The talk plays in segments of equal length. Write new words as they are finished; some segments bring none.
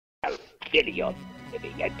consider your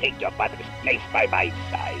living and take your mother's place by my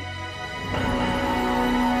side.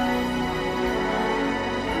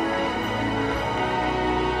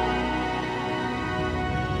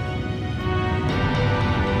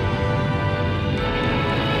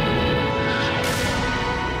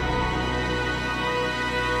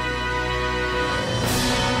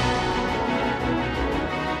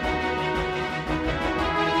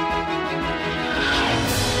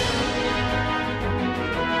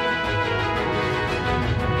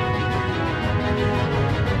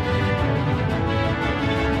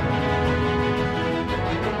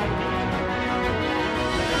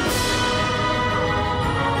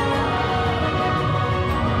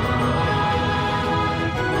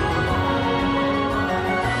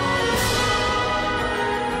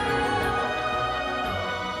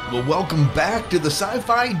 Well, welcome back to the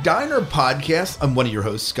SciFi Diner Podcast. I'm one of your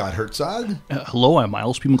hosts, Scott Herzog. Hello, I'm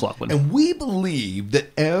Miles P. McLaughlin. And we believe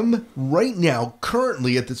that M, right now,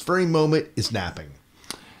 currently, at this very moment, is napping.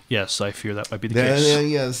 Yes, I fear that might be the case.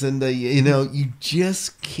 Yes, and you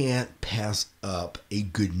just can't pass up a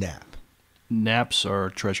good nap. Naps are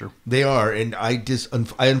a treasure. They are, and I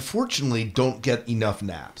unfortunately don't get enough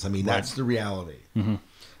naps. I mean, that's the reality.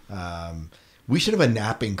 Mm-hmm. We should have a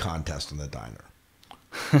napping contest in the diner.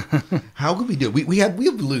 How could we do it? We have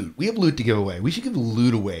loot. We have loot to give away. We should give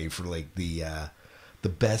loot away for like the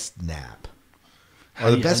best nap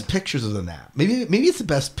or the best pictures of the nap. Maybe it's the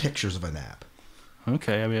best pictures of a nap.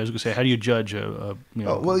 Okay, I mean, I was going to say, how do you judge we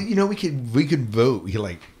could vote. We could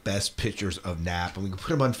like best pictures of nap, and we could put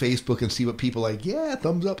them on Facebook and see what people like. Yeah,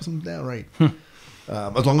 thumbs up, thumbs down, right?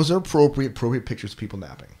 As long as they're appropriate pictures of people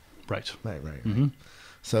napping. Right. Mm-hmm.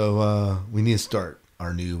 So we need to start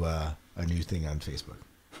our new thing on Facebook.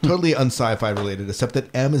 Totally un-sci-fi related, except that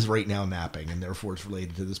M is right now napping, and therefore it's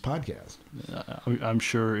related to this podcast. I'm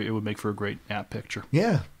sure it would make for a great nap picture.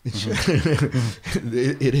 Yeah, it should.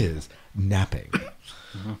 It is napping.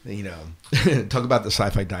 Mm-hmm. Talk about the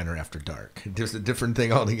SciFi Diner after dark. There's a different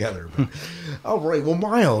thing altogether. But, all right, well,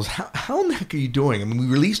 Miles, how in the heck are you doing? I mean, we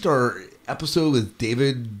released our episode with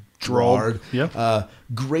David Gerard. Yeah.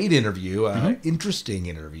 Great interview. Interesting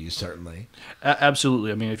interview, certainly.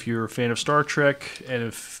 Absolutely. I mean, if you're a fan of Star Trek and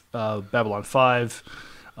if Babylon 5,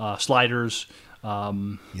 Sliders,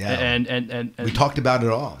 and we talked about it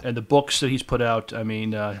all. And the books that he's put out, I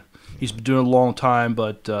mean, he's been doing it a long time,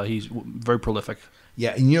 but he's very prolific.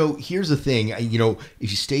 Yeah, and here's the thing. If you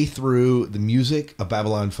stay through the music of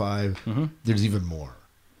Babylon 5, there's even more.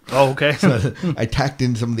 Oh, okay. So I tacked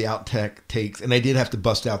in some of the takes, and I did have to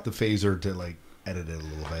bust out the phaser to like edit it a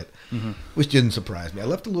little bit, which didn't surprise me. I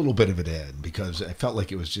left a little bit of it in because I felt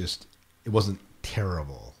like it wasn't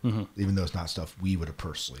terrible, even though it's not stuff we would have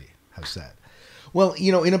personally have said. Well,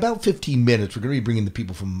 in about 15 minutes, we're going to be bringing the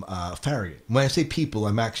people from Farragut. When I say people,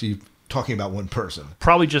 I'm actually talking about one person.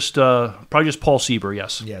 Probably just Paul Sieber,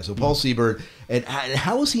 yes. Yeah, so Paul Sieber. And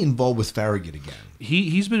how is he involved with Farragut again?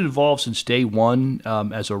 He's been involved since day one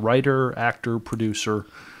as a writer, actor, producer.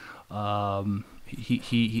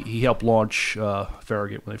 He helped launch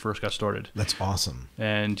Farragut when they first got started. That's awesome.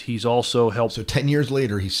 And he's also helped... So 10 years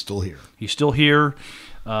later, he's still here. He's still here.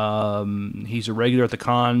 He's a regular at the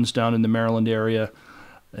cons down in the Maryland area.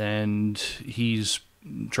 And he's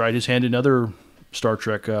tried his hand in other Star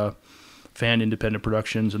Trek fan independent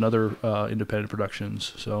productions and other independent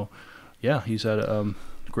productions. So, yeah, he's had a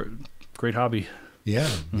great hobby. Yeah,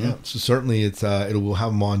 yeah. So certainly we'll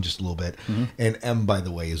have him on just a little bit. And M, by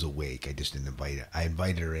the way, is awake. I just didn't invite her. I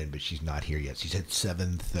invited her in, but she's not here yet. She's at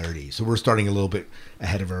 7:30. So we're starting a little bit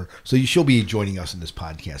ahead of her. So she'll be joining us in this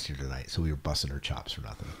podcast here tonight. So we were busting her chops for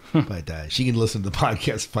nothing. But she can listen to the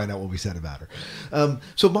podcast and find out what we said about her.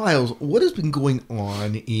 So Miles, what has been going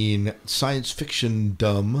on in science fiction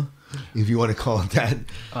dumb, if you want to call it that?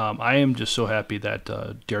 I am just so happy that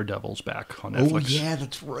Daredevil's back on Netflix. Oh, yeah,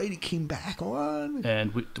 that's right. It came back on.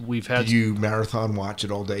 And we've had... Did you marathon watch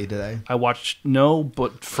it all day today?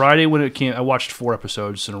 But Friday when it came, I watched 4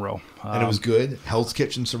 episodes in a row. And it was good? Hell's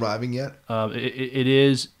Kitchen surviving yet? It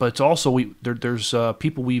is, but it's also... there's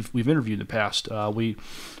people we've interviewed in the past.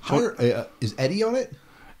 Is Eddie on it?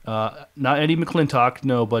 Not Eddie McClintock,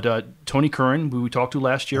 no, but Tony Curran, who we talked to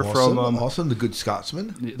last year awesome, from... awesome, the Good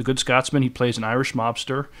Scotsman. The Good Scotsman, he plays an Irish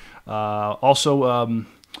mobster.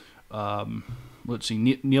 Let's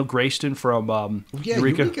see, Neil Grayston from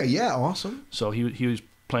Eureka. Yeah, awesome. So he was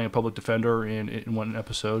playing a public defender in one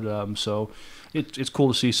episode. So it's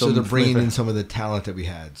cool to see. So they're bringing in some of the talent that we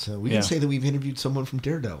had. So we can say that we've interviewed someone from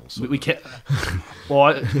Daredevil. So. We can't...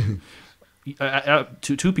 Well,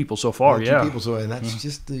 Two people so far, yeah. 2 people, so, and that's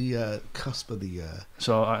just the cusp of the...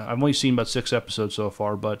 So I've only seen about 6 episodes so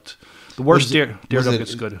far, but the worst Daredevil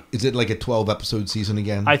gets good. Is it like a 12-episode season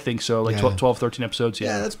again? I think so, like 12, 13 episodes, yeah.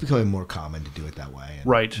 Yeah, that's becoming more common to do it that way. And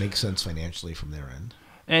right. Makes sense financially from their end.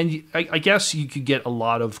 And I guess you could get a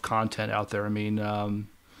lot of content out there. I mean,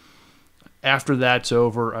 after that's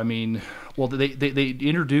over, I mean, well, they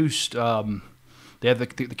introduced... they have the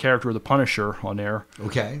character of the Punisher on there.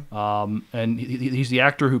 Okay. And he's the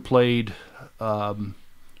actor who played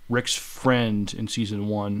Rick's friend in season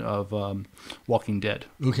 1 of Walking Dead.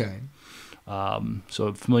 Okay. So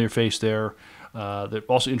a familiar face there. They're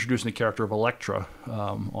also introducing the character of Elektra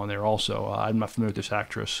on there also. I'm not familiar with this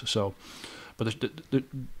actress. So, but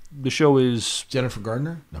the show is... Jennifer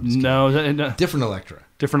Gardner? No. Different Elektra.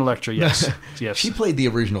 Different Elektra, yes. Yes. She played the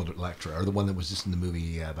original Elektra, or the one that was just in the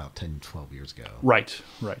movie about 10, 12 years ago. Right.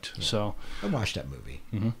 Yeah. So I watched that movie.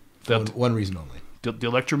 Mm-hmm. One reason only. The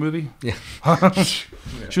Elektra movie? Yeah.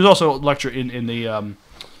 She was also Elektra in the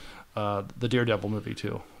Daredevil movie,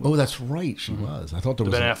 too. Oh, that's right. She was. I thought there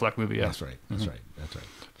was... The Ben Affleck movie, yeah. That's right. That's right.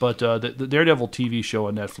 But the Daredevil TV show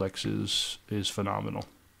on Netflix is phenomenal.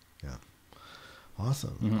 Yeah.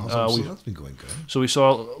 Awesome. Mm-hmm. So that's been going good. So we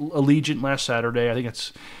saw Allegiant last Saturday. I think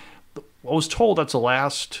it's... I was told that's the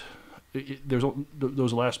last... there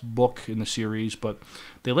was a last book in the series, but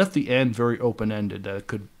they left the end very open-ended. That it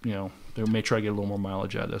could, they may try to get a little more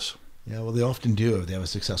mileage out of this. Yeah, well, they often do if they have a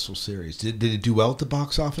successful series. Did it do well at the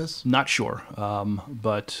box office? Not sure,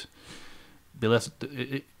 but they left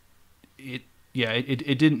it. It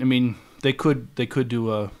didn't. I mean, they could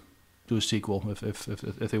do a sequel if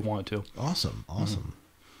they wanted to. Awesome.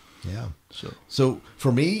 Yeah. So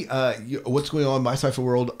for me, what's going on in my sci-fi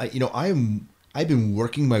world? I've been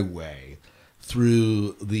working my way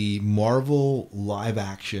through the Marvel live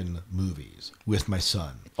action movies with my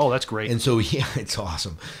son. Oh, that's great. And so, yeah, it's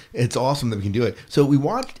awesome. It's awesome that we can do it. So we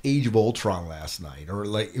watched Age of Ultron last night, or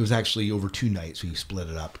it was actually over 2 nights. We split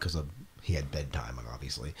it up because he had bedtime,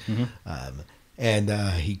 obviously. Mm-hmm. And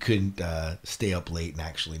he couldn't stay up late and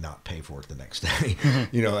actually not pay for it the next day.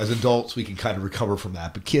 As adults, we can kind of recover from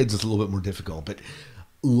that. But kids, it's a little bit more difficult. But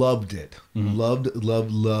loved it. Mm-hmm.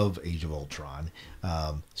 Love Age of Ultron.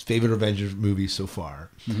 His favorite Avengers movie so far.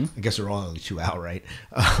 Mm-hmm. I guess they're all only 2 out, right?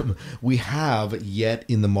 We have yet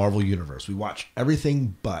in the Marvel Universe. We watched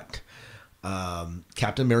everything but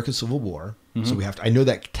Captain America Civil War. Mm-hmm. So we have to... I know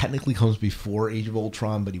that technically comes before Age of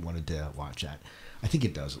Ultron, but he wanted to watch that. I think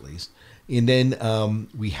it does, at least. And then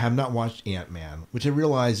we have not watched Ant-Man, which I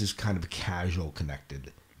realize is kind of casual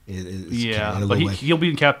connected. But he'll be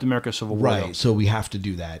in Captain America Civil War. Right, though. so we have to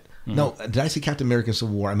do that. Mm-hmm. No, did I say Captain America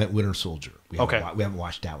Civil War? I meant Winter Soldier. We haven't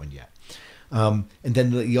watched that one yet. And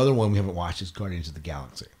then the other one we haven't watched is Guardians of the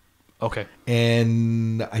Galaxy. Okay.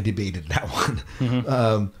 And I debated that one.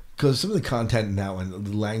 Mm-hmm. Because some of the content in that one,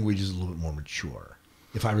 the language is a little bit more mature,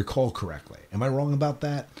 if I recall correctly. Am I wrong about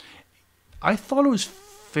that? I thought it was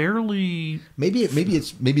fairly... Maybe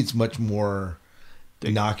it's much more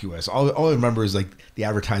innocuous. All I remember is like the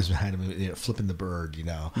advertisement had him flipping the bird,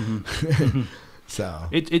 Mm-hmm. So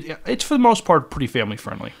it's for the most part pretty family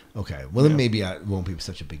friendly. Okay, well then maybe it won't be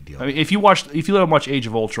such a big deal. I mean, if you let them watch Age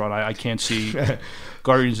of Ultron, I can't see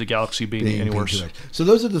Guardians of the Galaxy being any worse. So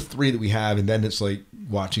those are the 3 that we have, and then it's like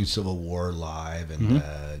watching Civil War live and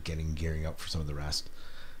gearing up for some of the rest.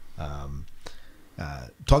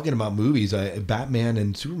 Talking about movies, Batman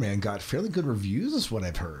and Superman got fairly good reviews, is what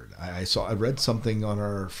I've heard. I read something on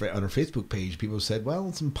our Facebook page. People said,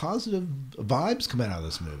 "Well, some positive vibes coming out of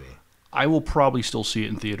this movie." I will probably still see it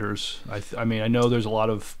in theaters. I mean, I know there's a lot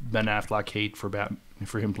of Ben Affleck hate for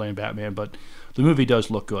him playing Batman, but the movie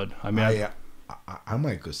does look good. I mean, I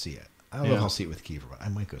might go see it. I don't know if I'll see it with Kiefer, but I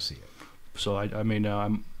might go see it. So I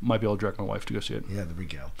might be able to direct my wife to go see it. Yeah, there we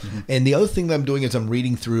go. Mm-hmm. And the other thing that I'm doing is I'm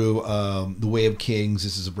reading through The Way of Kings.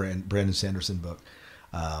 This is a Brandon Sanderson book.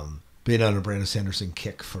 Been on a Brandon Sanderson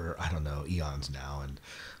kick for, I don't know, eons now, and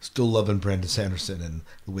still loving Brandon Sanderson. And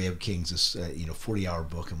The Way of Kings is 40-hour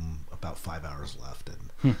book and about 5 hours left,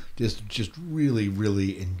 and just really,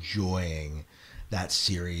 really enjoying that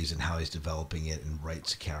series and how he's developing it and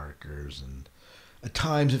writes characters. And at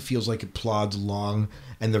times it feels like it plods along,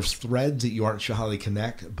 and there's threads that you aren't sure how they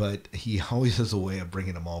connect, but he always has a way of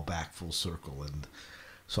bringing them all back full circle. And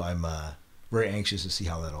so I'm very anxious to see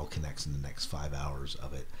how that all connects in the next 5 hours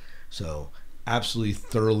of it. So absolutely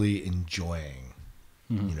thoroughly enjoying,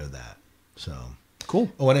 that. So cool.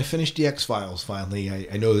 Oh, and I finished the X-Files finally.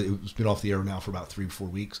 I know that it's been off the air now for about 3-4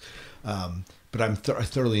 weeks, but I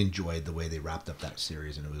thoroughly enjoyed the way they wrapped up that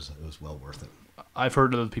series, and it was well worth it. I've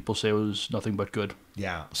heard other people say it was nothing but good.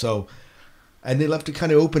 Yeah. So, and they left it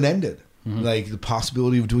kind of open-ended. like the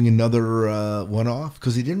possibility of doing another one-off,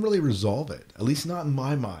 because they didn't really resolve it, at least not in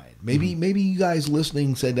my mind. Maybe you guys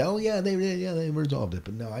listening said, oh yeah, they resolved it,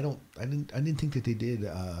 but no, I didn't think that they did.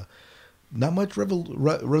 Not much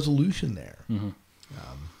resolution there.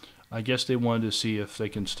 I guess they wanted to see if they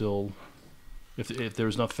can still, if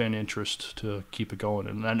there's enough fan interest to keep it going,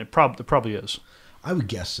 and it probably is. I would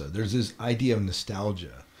guess so. There's this idea of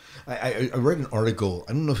nostalgia. I read an article,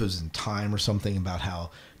 I don't know if it was in Time or something, about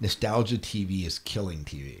how nostalgia TV is killing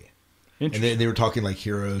TV. And they were talking like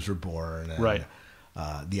Heroes Reborn and right.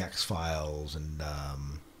 The X-Files and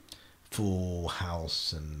Full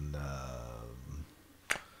House and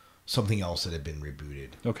something else that had been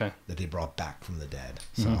rebooted. Okay. That they brought back from the dead.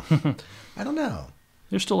 So, I don't know.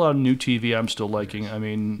 There's still a lot of new TV I'm still liking. I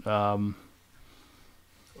mean,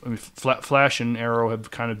 Flash and Arrow have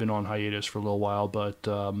kind of been on hiatus for a little while, but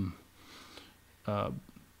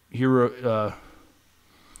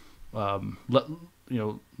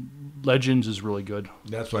Legends is really good.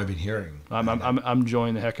 That's what I've been hearing. I'm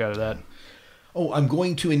enjoying the heck out of that. Oh, I'm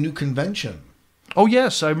going to a new convention. Oh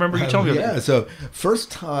yes, I remember you telling me. Yeah, so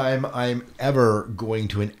first time I'm ever going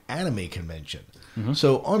to an anime convention.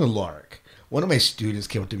 So on a lark, one of my students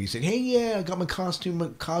came up to me and said, "Hey, yeah, I got my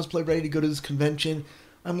cosplay ready to go to this convention."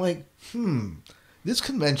 I'm like, this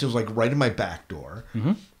convention is like right in my back door.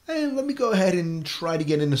 And let me go ahead and try to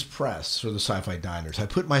get in this press for the SciFi Diners. I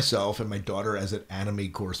put myself and my daughter as an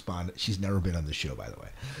anime correspondent. She's never been on the show, by the way.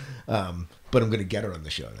 But I'm going to get her on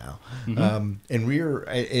the show now. And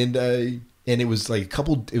it was like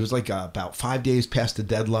about 5 days past the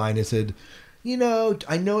deadline. I said,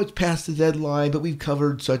 I know it's past the deadline, but we've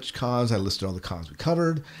covered such cons. I listed all the cons we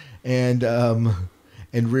covered. And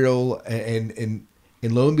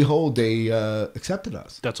lo and behold, they accepted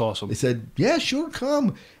us. That's awesome. They said, yeah, sure,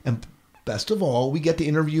 come. And best of all, we get to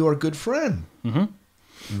interview our good friend,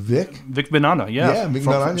 Vic Banana, yeah. Vic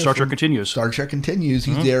from Star Trek Continues. Star Trek Continues.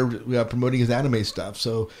 He's there promoting his anime stuff.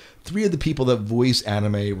 So 3 of the people that voice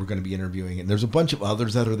anime we're going to be interviewing. And there's a bunch of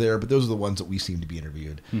others that are there, but those are the ones that we seem to be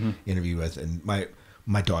interviewed with. And my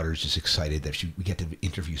daughter is just excited that we get to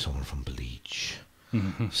interview someone from Bleach.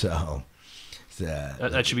 So...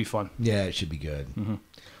 that should be fun. Yeah, it should be good.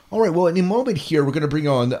 All right, well, in a moment here, we're going to bring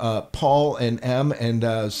on Paul and Em,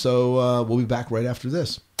 and so we'll be back right after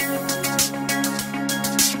this.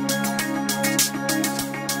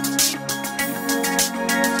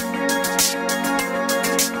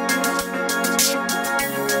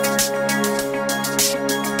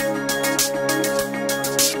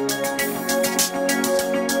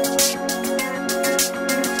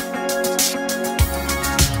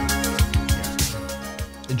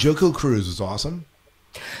 Joko Cruz was awesome.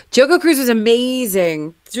 Joko Cruz was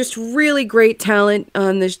amazing. Just really great talent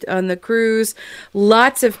on the cruise.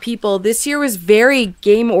 Lots of people. This year was very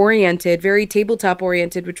game oriented, very tabletop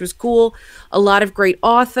oriented, which was cool. A lot of great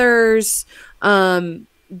authors.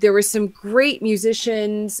 There were some great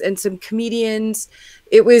musicians and some comedians.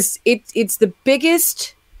 It's the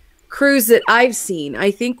biggest cruise that I've seen. I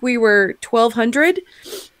think we were 1,200,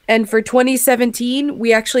 and for 2017,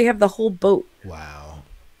 we actually have the whole boat. Wow.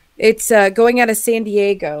 It's going out of San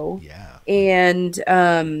Diego. Yeah. And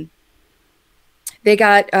they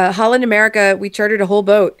got Holland America. We chartered a whole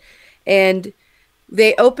boat. And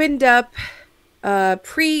they opened up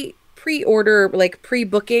pre-order, like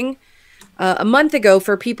pre-booking a month ago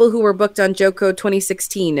for people who were booked on Joko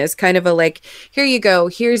 2016 as kind of a like, here you go.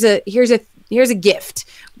 Here's a gift.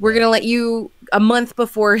 We're going to let you a month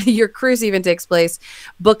before your cruise even takes place,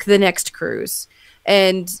 book the next cruise.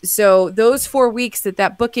 And so those 4 weeks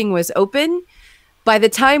that booking was open, by the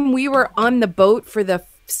time we were on the boat for the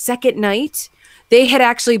second night, they had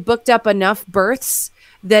actually booked up enough berths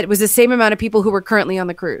that was the same amount of people who were currently on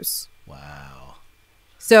the cruise. Wow.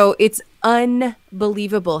 So it's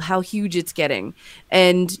unbelievable how huge it's getting.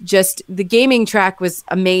 And just the gaming track was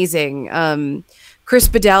amazing. Chris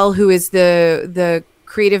Bedell, who is the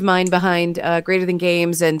creative mind behind Greater Than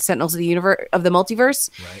Games and Sentinels of the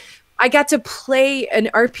Multiverse. Right. I got to play an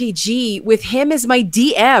RPG with him as my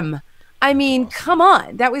DM. I mean, come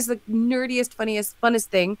on. That was the nerdiest, funniest, funnest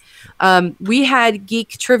thing. We had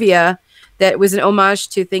geek trivia that was an homage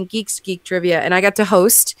to Think Geeks Geek Trivia, and I got to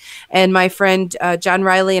host. And my friend John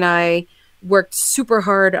Riley and I worked super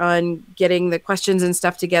hard on getting the questions and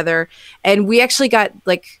stuff together. And we actually got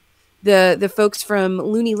like the folks from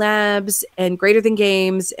Looney Labs and Greater Than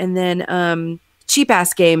Games, and then Cheap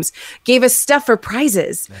Ass Games gave us stuff for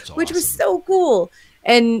prizes, which was so cool.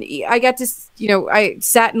 And I got to, I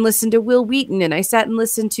sat and listened to Will Wheaton, and I sat and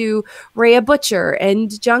listened to Rhea Butcher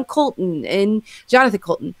and Jonathan Colton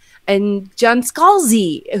and John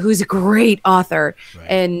Scalzi, who's a great author. Right.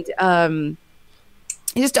 And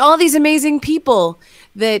just all these amazing people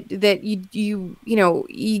that you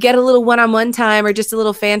get a little one-on-one time, or just a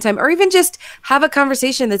little fan time, or even just have a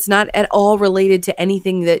conversation that's not at all related to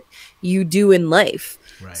anything that you do in life.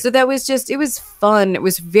 Right. So that was it was fun. It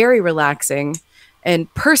was very relaxing.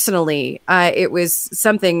 And personally, it was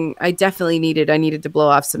something I definitely needed. I needed to blow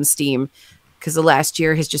off some steam, because the last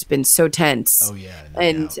year has just been so tense. Oh, yeah.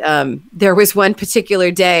 And there was one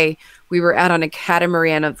particular day we were out on a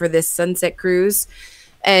catamaran for this sunset cruise,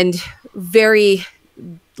 and very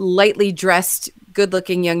lightly dressed,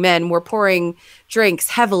 good-looking young men were pouring drinks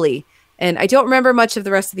heavily. And I don't remember much of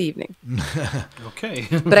the rest of the evening. Okay.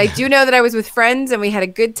 But I do know that I was with friends and we had a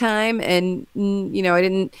good time. And, I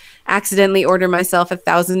didn't accidentally order myself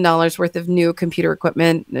 $1,000 worth of new computer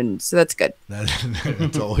equipment. And so that's good.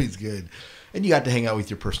 That's always good. And you got to hang out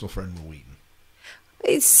with your personal friend, Will Wheaton.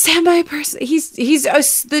 It's semi-person. He's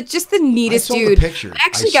just the neatest dude. I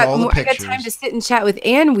actually got time to sit and chat with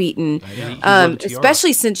Ann Wheaton,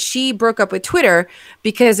 especially since she broke up with Twitter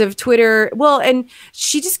because of Twitter. Well, and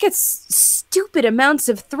she just gets stupid amounts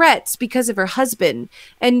of threats because of her husband.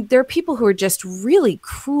 And there are people who are just really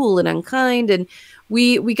cruel and unkind. And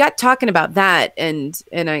we got talking about that, and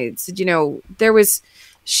I said,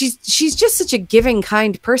 she's just such a giving,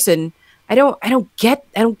 kind person. I don't get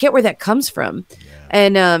where that comes from. Yeah.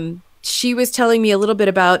 And she was telling me a little bit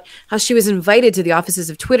about how she was invited to the offices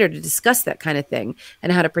of Twitter to discuss that kind of thing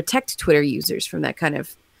and how to protect Twitter users from that kind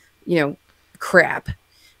of, crap.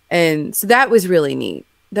 And so that was really neat.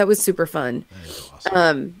 That was super fun. That is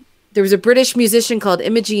awesome. There was a British musician called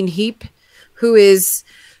Imogen Heap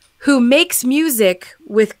who makes music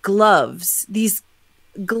with gloves. These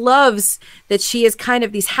gloves that she is kind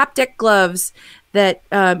of these haptic gloves that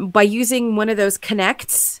by using one of those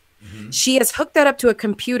Connects, she has hooked that up to a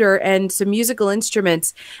computer and some musical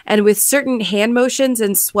instruments, and with certain hand motions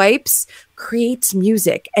and swipes creates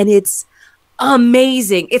music. And it's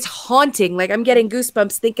amazing. It's haunting. Like, I'm getting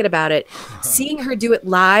goosebumps thinking about it. Seeing her do it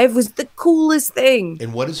live was the coolest thing.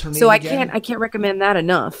 And what is her name so again? I can't recommend that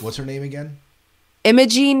enough. What's her name again?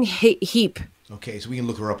 Imogen Heap. Okay, so we can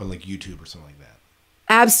look her up on like YouTube or something like that.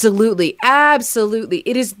 Absolutely.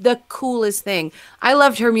 It is the coolest thing. I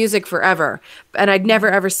loved her music forever, and I'd never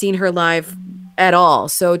ever seen her live at all.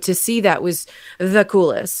 So to see that was the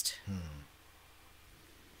coolest.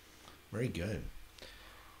 Very good.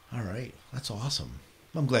 All right. That's awesome.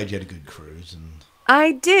 I'm glad you had a good cruise. And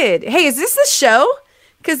I did. Hey, is this the show?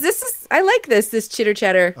 Because I like this chitter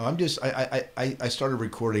chatter. Oh, I started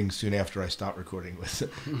recording soon after I stopped recording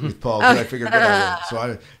with Paul, but I figured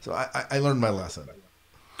so I learned my lesson.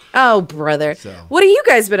 Oh, brother. What have you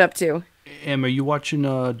guys been up to? Em, are you watching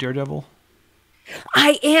Daredevil?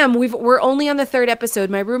 I am. We're only on the 3rd episode.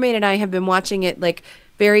 My roommate and I have been watching it like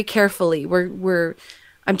very carefully.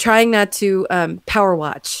 I'm trying not to power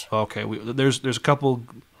watch. Okay. There's a couple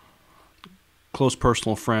close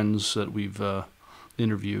personal friends that we've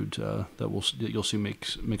interviewed that you'll see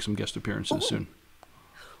make some guest appearances soon.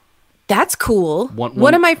 That's cool.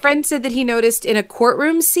 One of my friends said that he noticed in a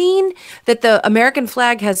courtroom scene that the American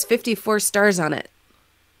flag has 54 stars on it.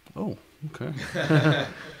 Oh, okay.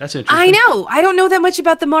 That's interesting. I know. I don't know that much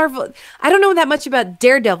about I don't know that much about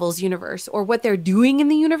Daredevil's universe or what they're doing in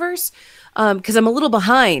the universe, because I'm a little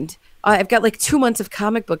behind. I've got like 2 months of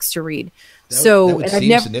comic books to read. That would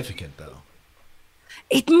seem significant, though.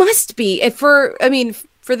 It must be. For the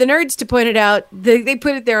nerds to point it out, they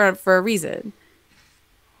put it there for a reason.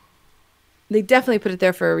 They definitely put it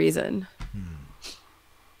there for a reason.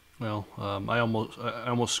 Well, I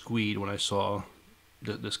almost squeed when I saw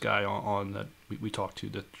this guy on that we talked to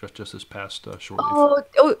that just this past shortly.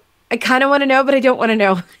 Oh, I kind of want to know, but I don't want to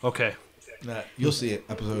know. Okay. You'll see it,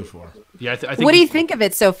 episode 4. Yeah, I think. What do you think of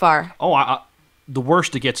it so far? Oh, the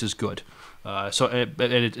worst it gets is good.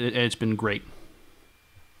 It's been great.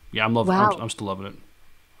 Yeah, I'm loving. Wow. I'm still loving it.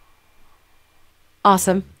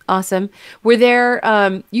 Awesome. Were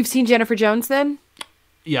there? You've seen Jennifer Jones then?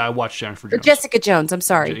 Yeah, I watched Jennifer Jones. Or Jessica Jones. I'm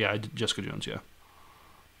sorry. Yeah, Jessica Jones. Yeah.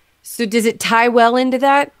 So does it tie well into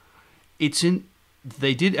that?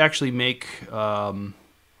 They did actually make.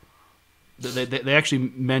 They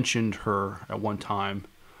actually mentioned her at one time,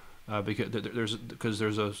 because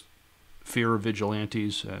there's a fear of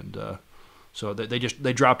vigilantes, and so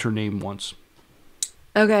they dropped her name once.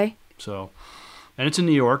 Okay. So, and it's in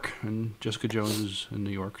New York, and Jessica Jones is in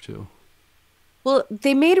New York too. Well,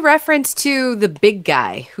 they made reference to the big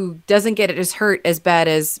guy who doesn't get as hurt as bad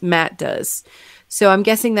as Matt does. So I'm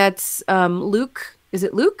guessing that's Luke. Is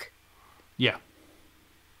it Luke? Yeah.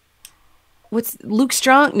 What's Luke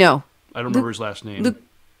Strong? No. I don't remember his last name. Luke,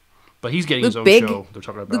 but he's getting Luke his own Big? show they're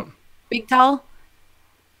talking about. Luke Big Tall?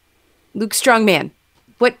 Luke Strongman.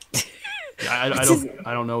 What? I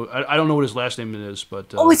don't know. I don't know what his last name is,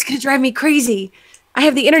 but Oh, it's going to drive me crazy. I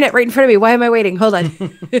have the internet right in front of me. Why am I waiting? Hold on.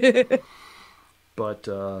 but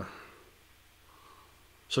so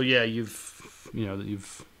yeah,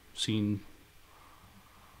 you've seen.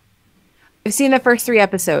 I've seen the first 3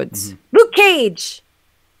 episodes. Luke Cage.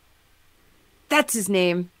 That's his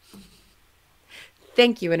name.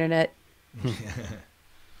 Thank you, internet.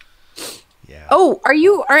 Yeah. Oh, are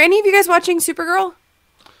any of you guys watching Supergirl?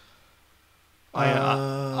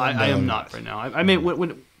 I am not right now. I may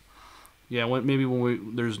when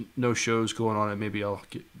there's no shows going on, maybe I'll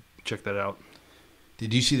check that out.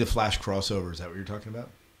 Did you see the Flash crossover? Is that what you're talking about?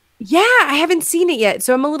 Yeah, I haven't seen it yet,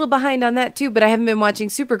 so I'm a little behind on that too. But I haven't been watching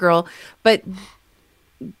Supergirl. But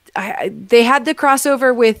they had the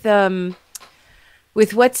crossover with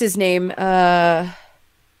what's his name on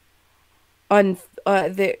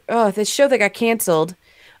the show that got canceled.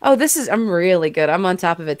 Oh, I'm really good. I'm on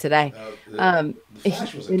top of it today. The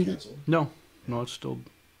Flash wasn't canceled. No, it's still.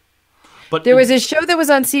 But there was a show that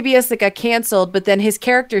was on CBS that got canceled, but then his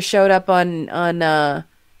character showed up on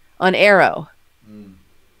Arrow.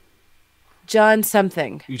 John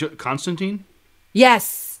something. Constantine?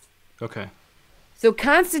 Yes. Okay. So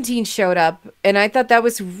Constantine showed up, and I thought that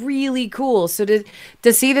was really cool. So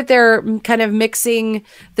to see that they're kind of mixing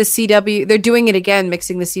the CW, they're doing it again,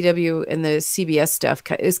 mixing the CW and the CBS stuff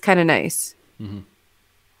is kind of nice. Mm-hmm.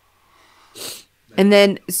 And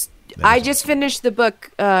then I just finished the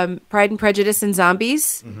book, Pride and Prejudice and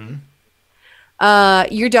Zombies. Mm-hmm.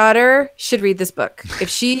 Your daughter should read this book.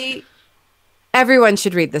 Everyone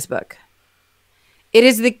should read this book. It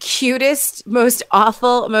is the cutest, most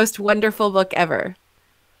awful, most wonderful book ever.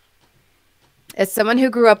 As someone who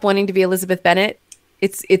grew up wanting to be Elizabeth Bennet,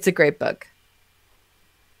 it's a great book.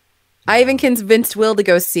 I even convinced Will to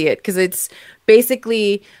go see it because it's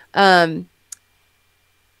basically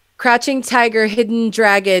Crouching Tiger, Hidden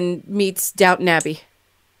Dragon meets Downton Abbey.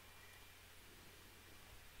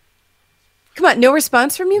 Come on, no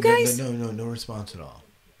response from you guys? No response at all.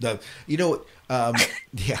 You know what?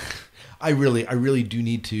 Yeah. I really do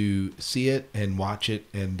need to see it and watch it,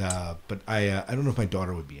 but I don't know if my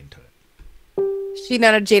daughter would be into it. She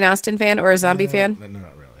not a Jane Austen fan or a zombie fan? No,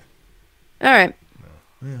 not really. All right.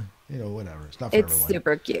 No. Yeah, whatever. It's not for everyone. It's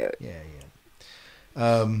super cute. Yeah.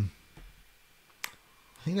 I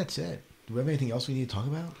think that's it. Do we have anything else we need to talk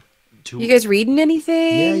about? You guys reading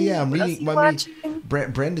anything? Yeah. I'm reading. Watching?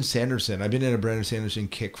 Brandon Sanderson. I've been in a Brandon Sanderson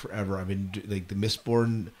kick forever. I've been like the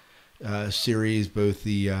Mistborn series, both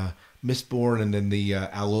the Mistborn and then the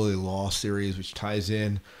Alloy Law series, which ties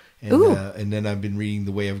in. And then I've been reading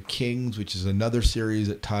The Way of Kings, which is another series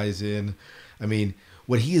that ties in. I mean,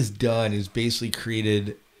 what he has done is basically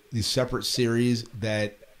created these separate series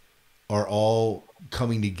that are all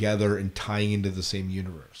coming together and tying into the same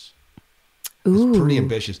universe. It's pretty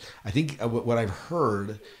ambitious. I think what I've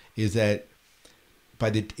heard is that by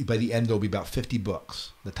the end there'll be about 50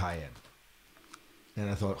 books that tie in.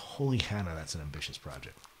 And I thought, holy Hannah, that's an ambitious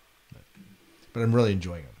project. But I'm really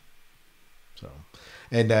enjoying them. So,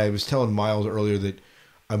 and I was telling Miles earlier that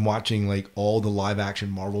I'm watching like all the live action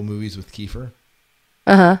Marvel movies with Kiefer.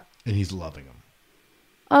 And he's loving them.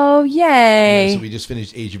 Oh, yay. Yeah, so we just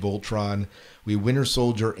finished Age of Ultron. We Winter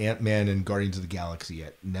Soldier, Ant-Man, and Guardians of the Galaxy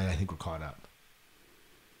yet. And then I think we're caught up.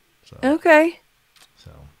 So, okay.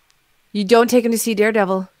 So. You don't take him to see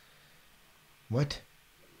Daredevil. What?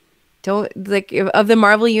 Don't, like, of the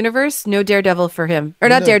Marvel universe, no Daredevil for him. Or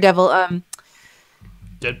not Daredevil,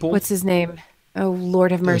 Deadpool? What's his name? Oh,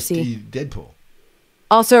 Lord have mercy. Deadpool.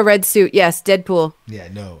 Also a red suit. Yes, Deadpool. Yeah,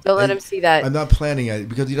 no. Don't let him see that. I'm not planning it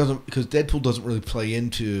because Deadpool doesn't really play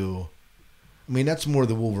into. I mean, that's more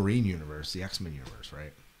the Wolverine universe, the X-Men universe,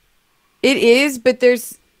 right? It is, but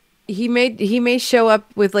he may show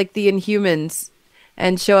up with like the Inhumans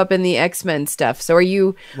and show up in the X-Men stuff. So are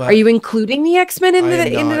you including the X-Men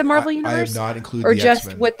into the Marvel universe? I have not included or the just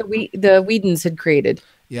X-Men. what the Whedons had created.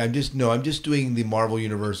 Yeah, I'm just doing the Marvel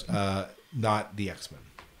universe, not the X-Men.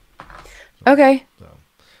 So, okay. So, I'm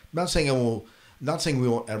not saying we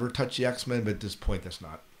won't ever touch the X-Men, but at this point, that's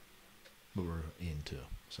not what we're into.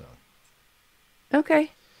 So.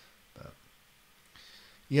 Okay.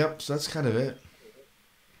 Yep. So that's kind of it.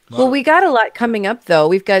 Well, we got a lot coming up, though.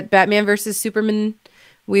 We've got Batman versus Superman.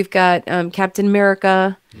 We've got Captain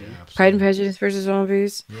America. Yeah, Pride and Prejudice versus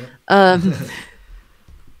Zombies. Yep.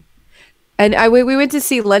 And we went to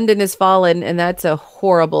see London Has Fallen, and that's a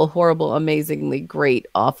horrible, horrible, amazingly great,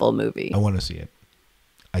 awful movie. I want to see it.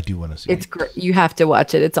 I do want to see it. It's great. You have to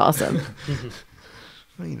watch it. It's awesome.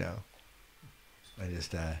 Well, I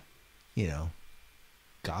just,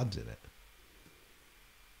 God's in it.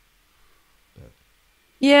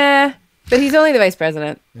 Yeah, but he's only the vice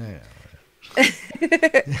president. Yeah.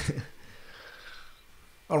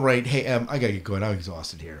 All right. Hey, I got to get going. I'm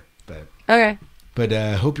exhausted here. Okay. But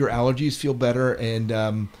hope your allergies feel better. And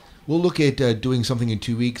we'll look at doing something in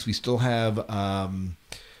 2 weeks. We still have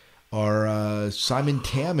our Simon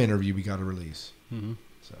Tam interview we got to release. Mm-hmm.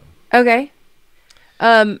 So. Okay.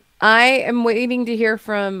 I am waiting to hear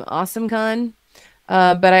from AwesomeCon,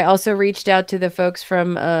 but I also reached out to the folks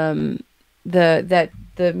from the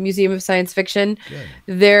Museum of Science Fiction. Good.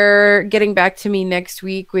 They're getting back to me next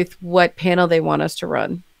week with what panel they want us to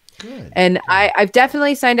run. Good. And I've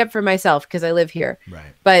definitely signed up for myself because I live here.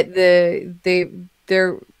 Right. But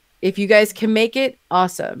they're if you guys can make it,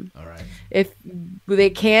 awesome. All right. If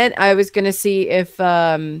they can't, I was gonna see if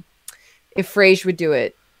Frage would do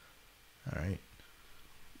it. All right.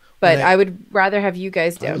 But I would rather have you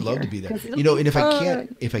guys down. I would love here, to be there. and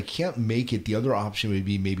if I can't make it, the other option would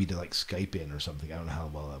be maybe to like Skype in or something. I don't know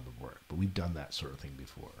how well that would work, but we've done that sort of thing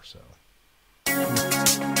before. So.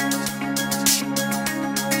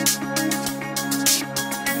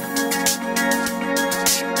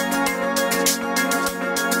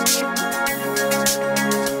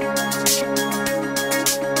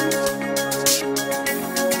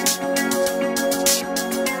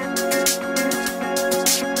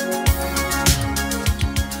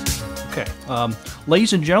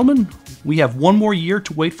 Ladies and gentlemen, we have one more year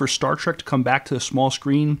to wait for Star Trek to come back to the small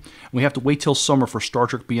screen, and we have to wait till summer for Star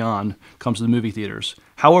Trek Beyond comes to the movie theaters.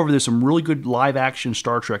 However, there's some really good live-action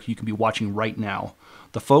Star Trek you can be watching right now.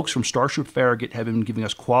 The folks from Starship Farragut have been giving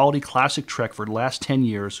us quality classic Trek for the last 10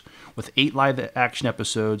 years, with 8 live-action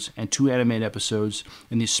episodes and 2 animated episodes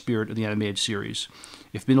in the spirit of the animated series.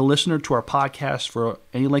 If you've been a listener to our podcast for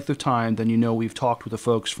any length of time, then you know we've talked with the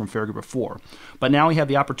folks from Farragut before. But now we have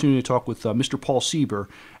the opportunity to talk with Mr. Paul Sieber,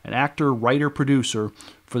 an actor, writer, producer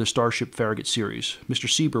for the Starship Farragut series. Mr.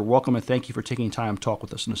 Sieber, welcome and thank you for taking time to talk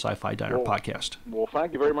with us in the SciFi Diner podcast. Well,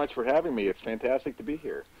 thank you very much for having me. It's fantastic to be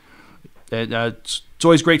here. And, it's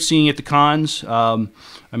always great seeing you at the cons.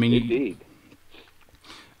 Indeed.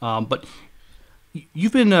 But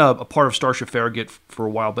you've been a part of Starship Farragut for a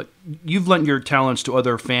while, but you've lent your talents to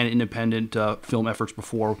other fan independent film efforts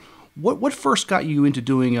before. What first got you into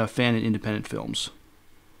doing fan and independent films?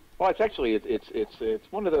 Well, it's actually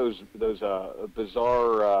it's one of those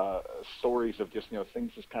bizarre stories of just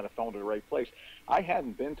things just kind of fell into the right place. I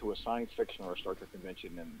hadn't been to a science fiction or a Star Trek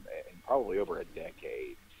convention in probably over a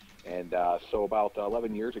decade. And so about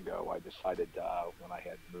 11 years ago, I decided when I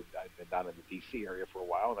had moved, I'd been down in the D.C. area for a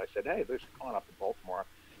while, and I said, hey, there's a con up in Baltimore.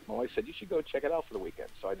 My wife said, you should go check it out for the weekend.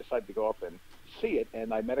 So I decided to go up and see it,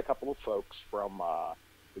 and I met a couple of folks from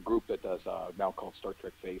the group that does now called Star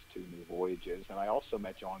Trek Phase 2 New Voyages, and I also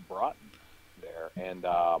met John Broughton there. And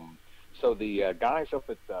so the guys up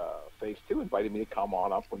at Phase 2 invited me to come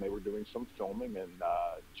on up when they were doing some filming, and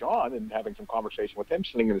John, and having some conversation with him,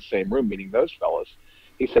 sitting in the same room, meeting those fellas,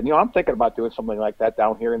 he said, I'm thinking about doing something like that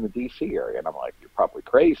down here in the D.C. area. And I'm like, you're probably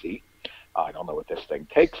crazy. I don't know what this thing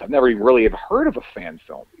takes. I've never even really have heard of a fan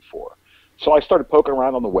film before. So I started poking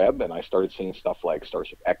around on the web, and I started seeing stuff like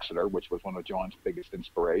Starship Exeter, which was one of John's biggest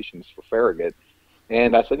inspirations for Farragut.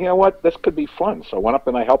 And I said, you know what, this could be fun. So I went up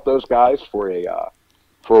and I helped those guys for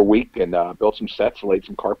a week and built some sets, laid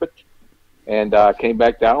some carpet. And came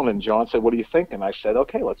back down, and John said, what do you think? And I said,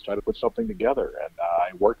 okay, let's try to put something together. And I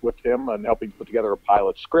worked with him on helping put together a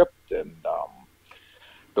pilot script, and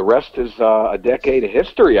the rest is a decade of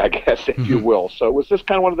history, I guess, if you will. So it was just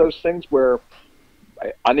kind of one of those things where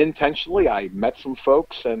unintentionally I met some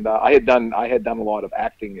folks, and I had done a lot of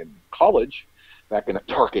acting in college back in the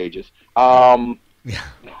dark ages. Yeah.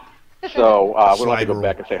 So we don't have to go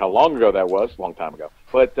back and say how long ago that was, a long time ago.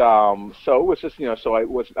 But so it was just, so I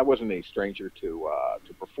wasn't a stranger to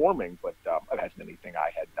performing, but it hasn't anything I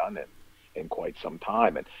had done in quite some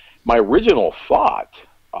time. And my original thought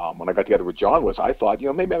when I got together with John was, I thought,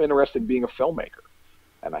 maybe I'm interested in being a filmmaker.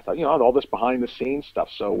 And I thought, all this behind the scenes stuff.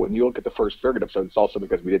 So when you look at the first Farragut episode, it's also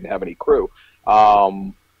because we didn't have any crew.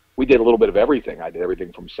 We did a little bit of everything. I did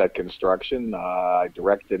everything from set construction. I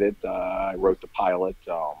directed it. I wrote the pilot.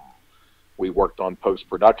 We worked on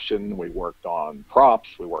post-production, we worked on props,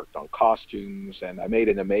 we worked on costumes, and I made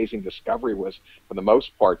an amazing discovery was, for the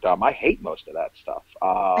most part, I hate most of that stuff.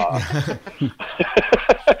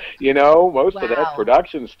 Most of that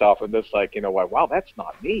production stuff, and just like, wow, that's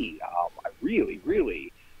not me. I really,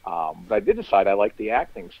 really But I did decide I liked the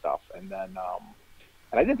acting stuff, and then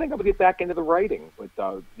and I didn't think I would get back into the writing. But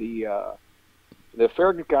the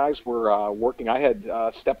Farragut guys were working. I had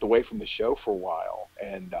stepped away from the show for a while,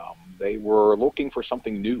 and they were looking for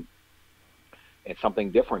something new and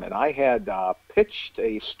something different. And I had pitched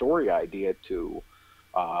a story idea to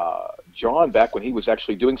John back when he was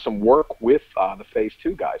actually doing some work with the Phase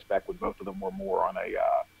 2 guys, back when both of them were more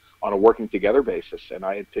on a working together basis. And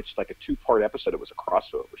I had pitched like a 2-part episode. It was a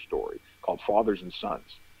crossover story called Fathers and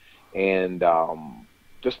Sons. And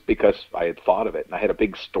just because I had thought of it, and I had a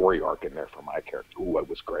big story arc in there for my character. Ooh, it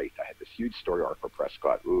was great. I had this huge story arc for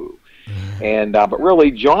Prescott. Ooh. And but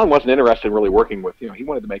really, John wasn't interested in really working with, he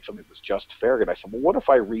wanted to make something that was just Farragut. I said, well, what if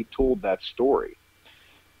I retooled that story?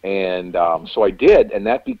 And so I did, and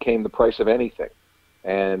that became The Price of Anything.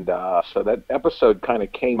 And so that episode kind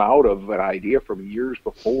of came out of an idea from years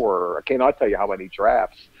before. I cannot tell you how many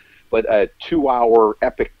drafts, but a 2-hour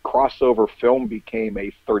epic crossover film became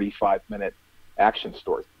a 35-minute action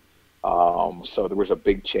story. So there was a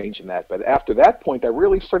big change in that. But after that point, I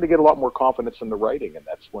really started to get a lot more confidence in the writing, and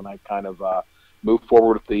that's when I kind of moved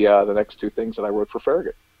forward with the next 2 things that I wrote for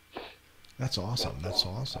Farragut. That's awesome. That's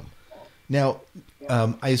awesome. Now,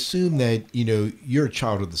 I assume that, you're a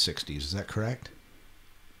child of the 60s. Is that correct?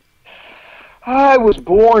 I was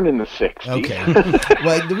born in the 60s. Okay.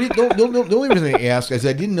 Well, the only reason I ask is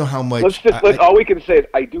I didn't know how much... all we can say is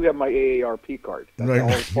I do have my AARP card. That's right,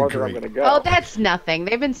 all farther I'm going to go. Oh, that's nothing.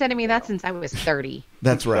 They've been sending me that since I was 30.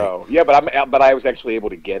 That's right. So, yeah, but I was actually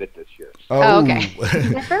able to get it this year. Oh, okay.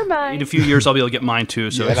 Never mind. In a few years, I'll be able to get mine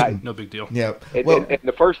too, so it's no big deal. Yeah. And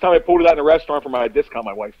the first time I pulled it out in a restaurant for my discount,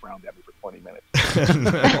 my wife frowned at me for 20 minutes.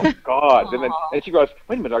 Oh, God. And she goes,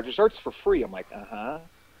 wait a minute, our dessert's for free. I'm like, uh-huh.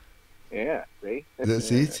 Yeah,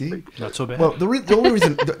 see? See? Not so bad. Well, the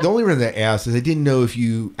only reason I asked is I didn't know if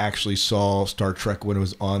you actually saw Star Trek when it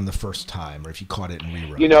was on the first time, or if you caught it in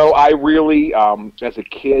reruns. I really, as a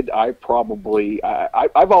kid, I've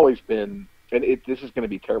always been, and this is going to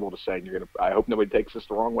be terrible to say, and I hope nobody takes this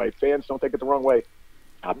the wrong way. Fans, don't take it the wrong way.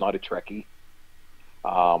 I'm not a Trekkie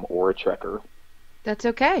or a Trekker. That's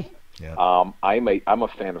okay. Yeah. I'm a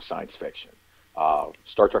fan of science fiction.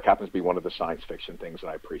 Star Trek happens to be one of the science fiction things that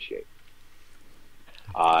I appreciate.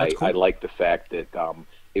 Cool. I like the fact that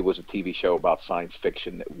it was a TV show about science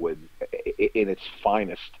fiction that would, in its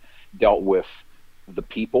finest, dealt with the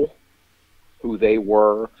people, who they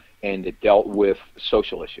were, and it dealt with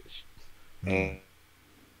social issues. And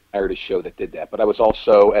I heard a show that did that. But I was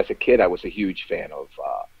also, as a kid, I was a huge fan of,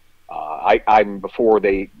 I'm before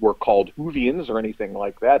they were called Whovians or anything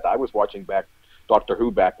like that, I was watching Doctor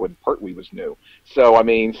Who back when Pertwee was new. So,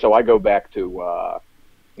 I go back to,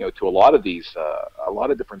 to a lot of these, a lot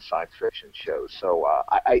of different science fiction shows. So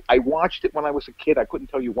I watched it when I was a kid. I couldn't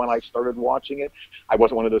tell you when I started watching it. I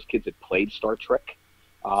wasn't one of those kids that played Star Trek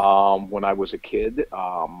when I was a kid.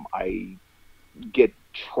 I get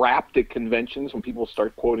trapped at conventions when people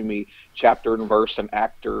start quoting me chapter and verse and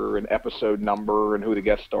actor and episode number and who the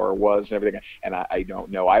guest star was and everything. And I don't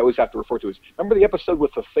know. I always have to refer to it as, remember the episode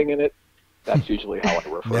with the thing in it? That's usually how I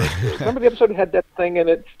refer to it. Remember the episode that had that thing in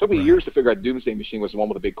it? It took me years to figure out Doomsday Machine was the one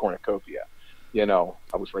with the big cornucopia.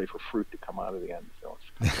 I was ready for fruit to come out of the end. So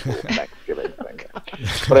it's kind of cool Thanksgiving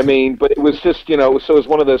thing. But it was just, so it was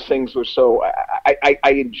one of those things where, so I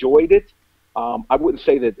enjoyed it. I wouldn't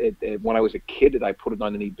say that when I was a kid that I put it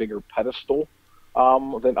on any bigger pedestal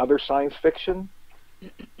than other science fiction.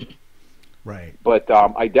 Right. But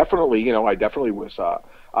I definitely was.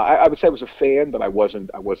 I would say I was a fan, but I wasn't.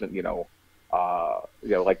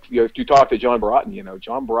 If you talk to John Broughton,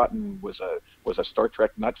 John Broughton was a Star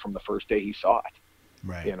Trek nut from the first day he saw it.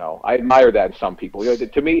 Right. I admire that in some people.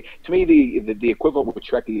 To me, the equivalent with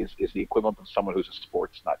Trekkie is the equivalent of someone who's a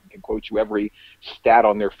sports nut and can quote you every stat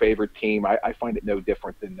on their favorite team. I find it no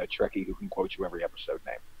different than a Trekkie who can quote you every episode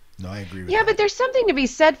name. No, I agree with that. Yeah, but there's something to be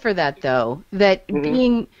said for that, though. That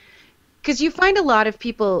being, because you find a lot of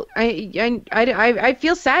people. I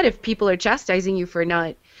feel sad if people are chastising you for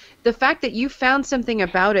not. The fact that you found something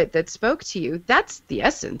about it that spoke to you, that's the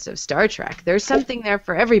essence of Star Trek. There's something there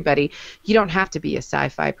for everybody. You don't have to be a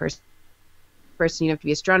sci-fi person. You don't have to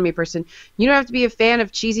be an astronomy person. You don't have to be a fan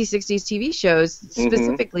of cheesy 60s TV shows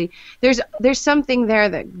specifically. There's something there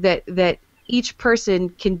that each person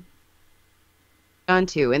can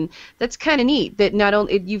onto, and that's kind of neat that not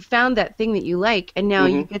only you found that thing that you like, and now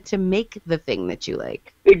you get to make the thing that you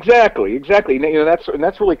like. Exactly. That's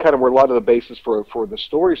really kind of where a lot of the basis for the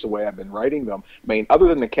stories, the way I've been writing them. Other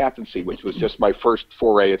than the captaincy, which was just my first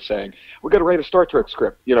foray at saying we got to write a Star Trek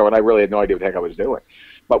script, and I really had no idea what the heck I was doing.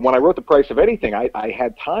 But when I wrote The Price of Anything, I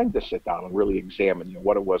had time to sit down and really examine,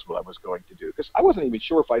 what it was, what I was going to do, because I wasn't even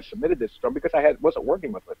sure if I submitted this to them because I wasn't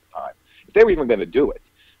working with them at the time, if they were even going to do it.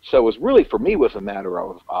 So it was really, for me, was a matter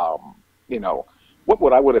of, what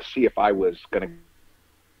would I want to see if I was going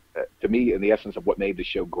to me, in the essence of what made the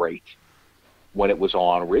show great when it was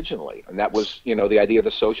on originally. And that was, the idea of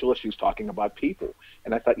the social issues, talking about people.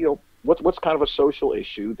 And I thought, what's kind of a social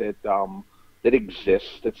issue that that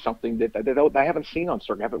exists, that's something that I haven't seen on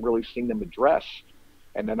Star Trek, I haven't really seen them address.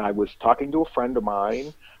 And then I was talking to a friend of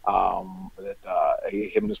mine that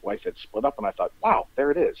him and his wife had split up, and I thought, wow,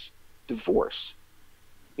 there it is, divorce.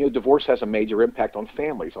 Divorce has a major impact on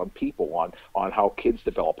families, on people, on how kids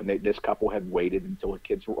develop. And this couple had waited until the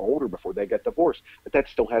kids were older before they got divorced. But that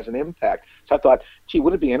still has an impact. So I thought, gee,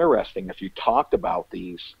 would it be interesting if you talked about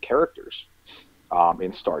these characters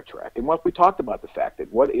in Star Trek? And what we talked about the fact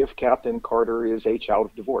that what if Captain Carter is a child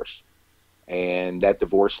of divorce? And that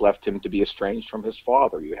divorce left him to be estranged from his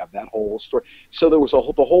father. You have that whole story. So there was the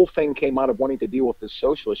whole thing came out of wanting to deal with this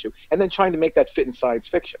social issue and then trying to make that fit in science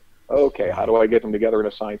fiction. Okay, how do I get them together in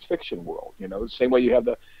a science fiction world? The same way you have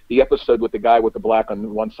the episode with the guy with the black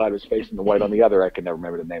on one side of his face and the white on the other. I can never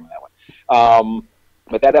remember the name of that one.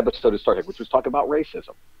 But that episode of Star Trek, which was talking about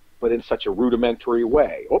racism, but in such a rudimentary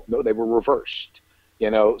way. Oh, no, they were reversed.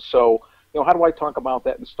 So, how do I talk about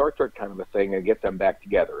that in Star Trek kind of a thing and get them back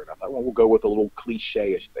together? And I thought, well, we'll go with a little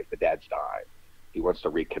cliche-ish thing. The dad's died. He wants to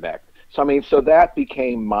reconnect. So that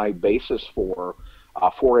became my basis for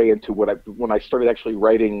foray into when I started actually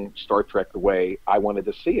writing Star Trek the way I wanted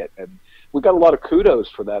to see it. And we got a lot of kudos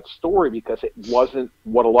for that story because it wasn't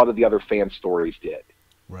what a lot of the other fan stories did.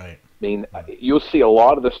 Right. I mean, you'll see a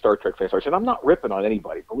lot of the Star Trek fan stories, and I'm not ripping on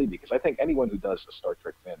anybody, believe me, because I think anyone who does a Star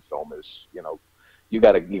Trek fan film is, you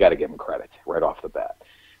got to give them credit right off the bat.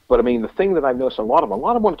 But I mean, the thing that I've noticed a lot of them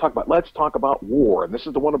want to talk about, let's talk about war, and this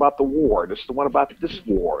is the one about the war, this is the one about this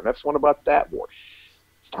war, and that's the one about that war.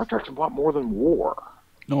 Star Trek's a lot more than war.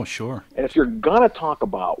 Oh, sure. And if you're going to talk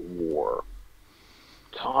about war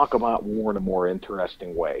in a more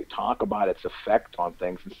interesting way. Talk about its effect on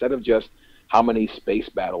things instead of just how many space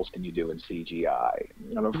battles can you do in CGI.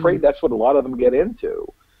 And I'm afraid that's what a lot of them get into.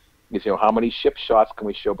 Is, how many ship shots can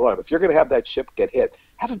we show blood? If you're going to have that ship get hit,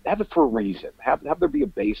 have it for a reason. Have there be a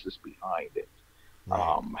basis behind it.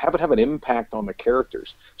 Right. Have it have an impact on the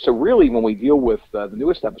characters. So really, when we deal with the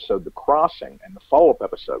newest episode, The Crossing, and the follow-up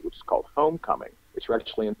episode, which is called Homecoming, which we're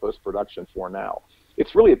actually in post-production for now,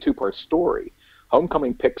 it's really a two-part story.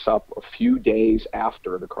 Homecoming picks up a few days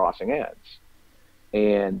after The Crossing ends.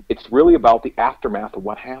 And it's really about the aftermath of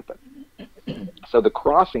what happened. So The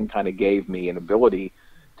Crossing kind of gave me an ability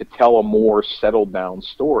to tell a more settled-down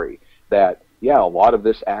story that, yeah, a lot of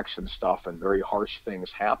this action stuff and very harsh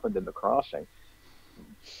things happened in The Crossing.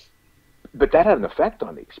 But that had an effect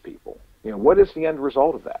on these people. What is the end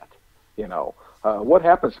result of that? What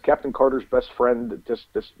happens? Captain Carter's best friend just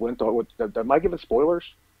went to. Am I giving spoilers?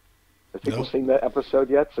 Have people seen that episode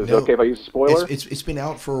yet? So is it okay if I use a spoiler? It's been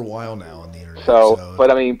out for a while now on the internet. But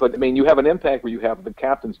I mean, you have an impact where you have the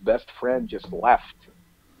captain's best friend just left,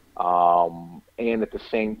 and at the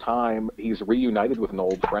same time he's reunited with an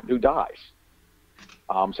old friend who dies,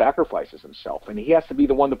 sacrifices himself, and he has to be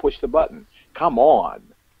the one to push the button. Come on.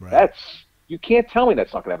 Right. You can't tell me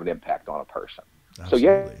that's not going to have an impact on a person. Absolutely. So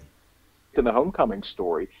yeah, in the Homecoming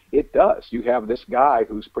story, it does. You have this guy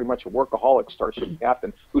who's pretty much a workaholic starship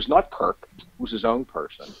captain, who's not Kirk, who's his own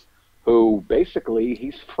person, who basically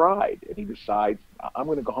he's fried, and he decides, I'm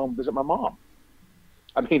going to go home and visit my mom.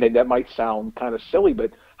 I mean, that might sound kind of silly,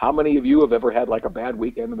 but how many of you have ever had like a bad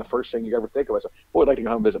weekend and the first thing you ever think of is, boy, I'd like to go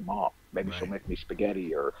home and visit mom. Maybe she'll make me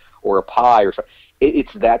spaghetti or a pie or something.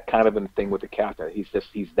 It's that kind of a thing with the captain.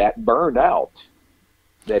 He's that burned out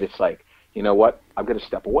that it's like, you know what, I'm going to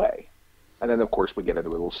step away. And then, of course, we get into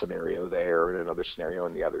a little scenario there and another scenario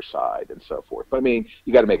on the other side and so forth. But, I mean,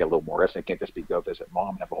 you got to make it a little more interesting. It can't just be go visit mom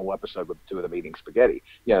and have a whole episode with the two of them eating spaghetti.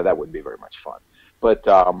 That wouldn't be very much fun. But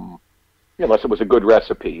unless it was a good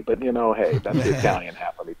recipe. But, hey, that's the Italian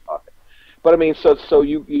half of me talking. But, I mean, so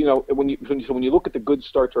when you look at the good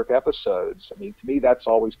Star Trek episodes, I mean, to me, that's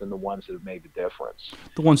always been the ones that have made the difference.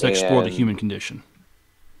 The ones that explore the human condition.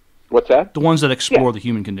 What's that? The ones that explore the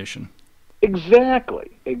human condition. Exactly.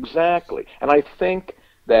 And I think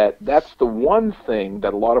that's the one thing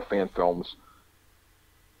that a lot of fan films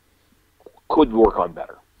could work on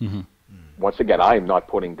better. Mm-hmm. Once again, I am not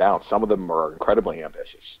putting down. Some of them are incredibly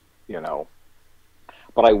ambitious,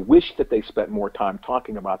 But I wish that they spent more time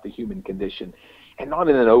talking about the human condition, and not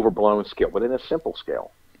in an overblown scale, but in a simple scale.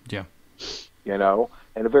 Yeah.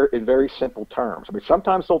 In very simple terms. I mean,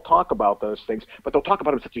 sometimes they'll talk about those things, but they'll talk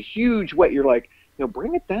about them in such a huge way. You're like,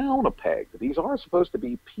 bring it down a peg. These are supposed to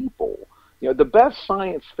be people. The best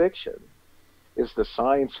science fiction is the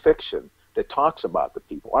science fiction that talks about the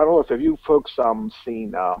people. I don't know if you folks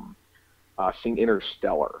seen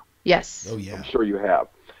Interstellar. Yes. Oh yeah. I'm sure you have.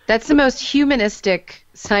 That's the most humanistic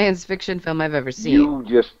science fiction film I've ever seen. You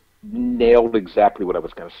just nailed exactly what I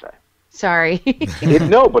was going to say. Sorry.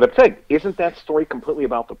 No, but I'm saying, isn't that story completely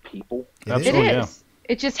about the people? It is.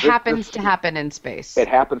 It just happens to happen in space. It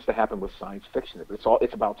happens to happen with science fiction.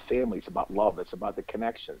 It's about family. It's about love. It's about the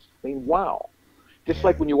connections. I mean, wow. Just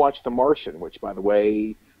like when you watch The Martian, which, by the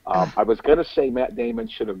way, I was going to say Matt Damon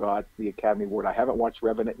should have got the Academy Award. I haven't watched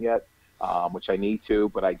Revenant yet, which I need to,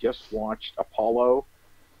 but I just watched Apollo,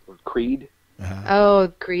 Creed.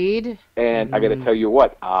 Oh, Creed. And I got to tell you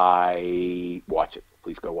what, watch it.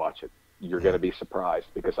 Please go watch it. You're going to be surprised,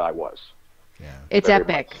 because I was. Yeah. It's Very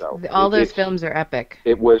epic. so. All those films are epic.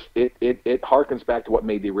 It harkens back to what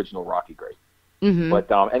made the original Rocky great. Mm-hmm.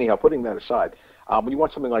 But anyhow, putting that aside, when you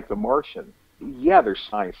watch something like The Martian, yeah, there's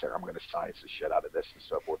science there. I'm going to science the shit out of this and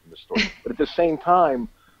so forth in the story. But at the same time,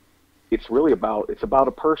 it's about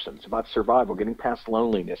a person. It's about survival, getting past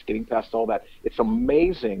loneliness, getting past all that. It's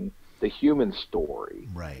amazing, the human story,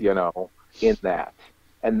 right. In that.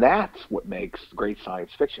 And that's what makes great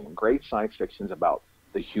science fiction. Great science fiction is about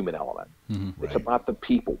the human element. Mm-hmm. It's about the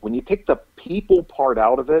people. When you take the people part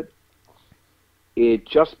out of it, it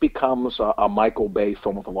just becomes a Michael Bay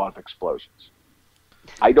film with a lot of explosions.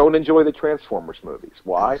 I don't enjoy the Transformers movies.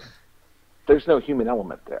 Why? There's no human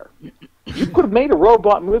element there. You could have made a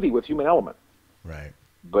robot movie with human element. Right.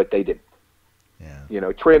 But they didn't.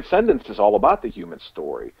 Yeah. Transcendence is all about the human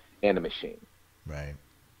story and the machine. Right.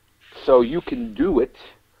 So you can do it.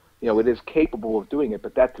 It is capable of doing it,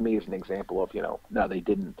 but that to me is an example of, no, they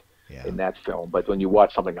didn't in that film. But when you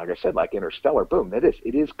watch something, like I said, like Interstellar, boom, it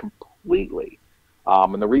is completely.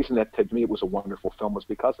 And the reason that to me it was a wonderful film was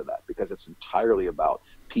because of that, because it's entirely about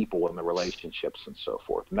people and the relationships and so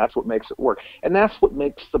forth. And that's what makes it work. And that's what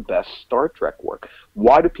makes the best Star Trek work.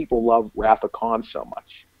 Why do people love Wrath of Khan so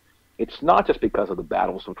much? It's not just because of the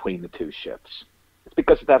battles between the two ships. It's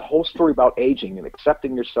because of that whole story about aging and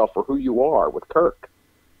accepting yourself for who you are with Kirk.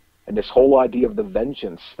 And this whole idea of the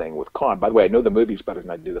vengeance thing with Khan. By the way, I know the movies better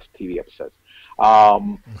than I do the TV episodes.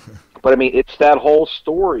 But I mean, it's that whole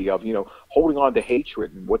story of holding on to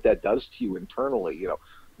hatred and what that does to you internally.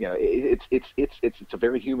 It's a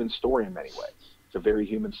very human story in many ways. It's a very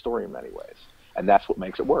human story in many ways, and that's what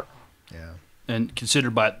makes it work. Yeah. And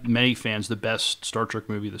considered by many fans the best Star Trek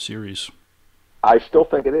movie of the series. I still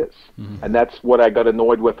think it is, and that's what I got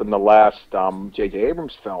annoyed with in the last J.J.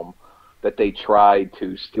 Abrams film, that they tried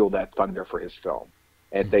to steal that thunder for his film,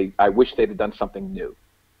 and I wish they'd have done something new.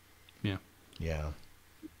 Yeah.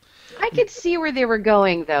 I could see where they were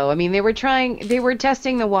going, though. I mean, they were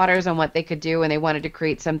testing the waters on what they could do, and they wanted to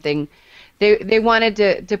create something. They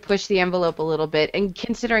wanted to push the envelope a little bit, and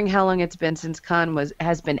considering how long it's been since Khan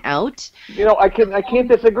has been out. I can't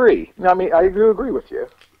disagree. I mean, I do agree with you.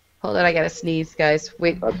 Hold on, I gotta sneeze, guys.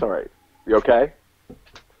 Wait. That's all right. You okay?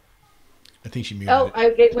 I think she muted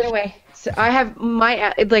it. It went away. So I have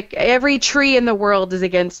every tree in the world is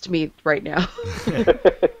against me right now.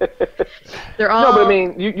 They're all. No, but I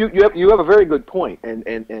mean, you have a very good point,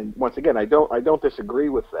 and once again, I don't disagree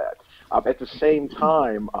with that. At the same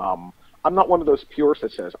time, I'm not one of those purists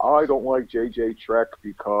that says I don't like J.J. Trek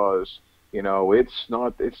because it's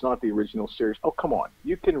not the original series. Oh, come on,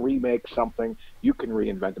 you can remake something, you can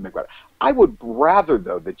reinvent and make better. I would rather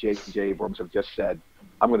though that J.J. Abrams have just said,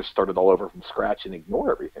 I'm going to start it all over from scratch and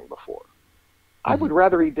ignore everything before. I would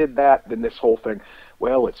rather he did that than this whole thing.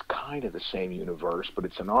 Well, it's kind of the same universe, but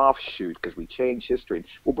it's an offshoot because we changed history.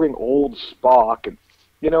 We'll bring old Spock, and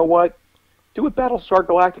you know what? Do what Battlestar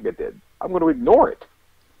Galactica did. I'm going to ignore it.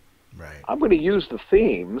 Right. I'm going to use the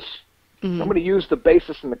themes. I'm going to use the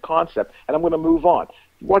basis and the concept, and I'm going to move on.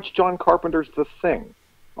 Watch John Carpenter's The Thing.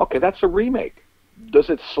 Okay, that's a remake.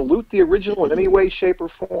 Does it salute the original in any way, shape, or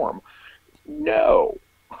form? No.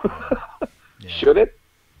 Should it?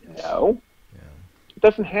 No. Yeah. It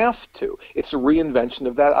doesn't have to. It's a reinvention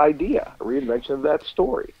of that idea, a reinvention of that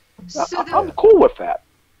story. I'm cool with that.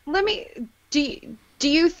 Do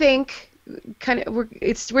you think,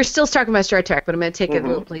 we're still talking about Star Trek, but I'm going to take it a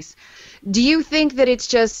little place. Do you think that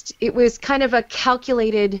it was kind of a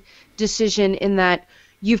calculated decision in that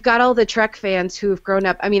you've got all the Trek fans who have grown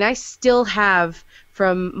up? I mean, I still have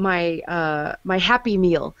from my my Happy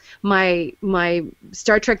Meal, my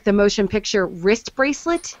Star Trek the Motion Picture wrist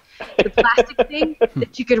bracelet, the plastic thing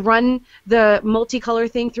that you could run the multicolor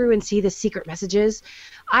thing through and see the secret messages.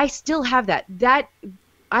 I still have that.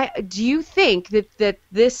 Do you think that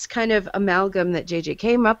this kind of amalgam that JJ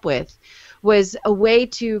came up with was a way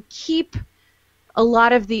to keep a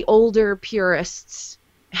lot of the older purists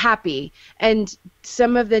happy, and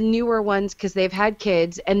some of the newer ones, because they've had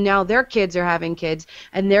kids and now their kids are having kids,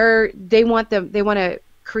 and they want to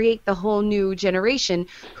create the whole new generation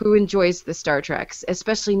who enjoys the Star Treks,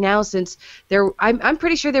 especially now since I'm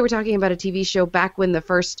pretty sure they were talking about a TV show back when the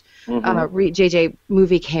first JJ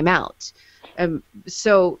movie came out.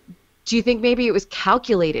 So do you think maybe it was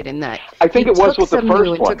calculated in that? I think it was with the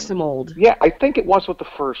first one. Took some old. Yeah, I think it was with the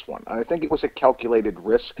first one. I think it was a calculated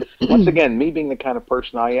risk. Once again, me being the kind of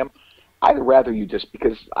person I am, I'd rather you just,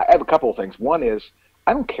 because I have a couple of things. One is,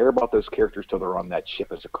 I don't care about those characters till they're on that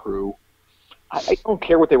ship as a crew. I don't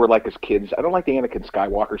care what they were like as kids. I don't like the Anakin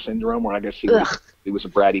Skywalker syndrome where I guess he was a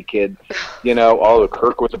bratty kid. You know, oh,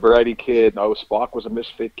 Kirk was a bratty kid. Oh, Spock was a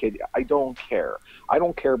misfit kid. I don't care. I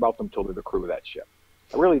don't care about them till they're the crew of that ship.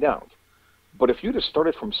 I really don't. But if you'd have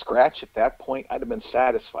started from scratch at that point, I'd have been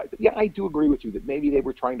satisfied. But yeah, I do agree with you that maybe they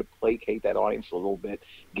were trying to placate that audience a little bit,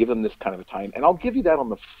 give them this kind of a time. And I'll give you that on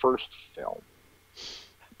the first film.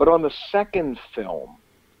 But on the second film,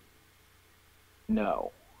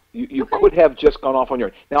 no. You could have just gone off on your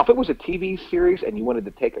own. Now, if it was a TV series and you wanted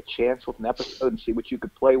to take a chance with an episode and see what you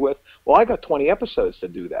could play with, well, I got 20 episodes to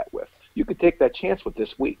do that with. You could take that chance with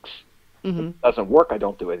this week's. If it doesn't work, I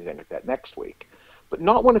don't do anything like that next week. But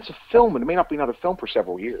not when it's a film, and it may not be another film for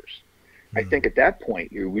several years. I think at that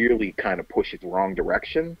point, you really kind of push it the wrong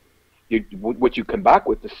direction. What you come back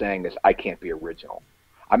with the saying is, I can't be original.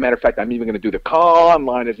 As a matter of fact, I'm even going to do the con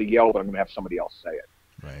line as a yell, but I'm going to have somebody else say it.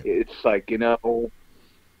 Right. It's like, you know...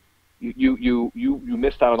 You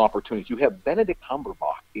missed out on opportunities. You have Benedict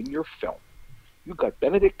Cumberbatch in your film. You've got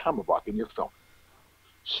Benedict Cumberbatch in your film.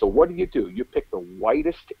 So what do? You pick the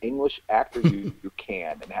whitest English actor you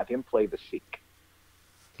can and have him play the Sikh.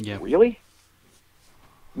 Yeah. Really?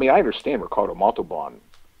 I mean, I understand Ricardo Montalban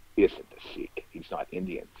isn't a Sikh. He's not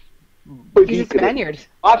Indian. But he's a Spaniard.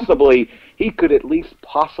 He could at least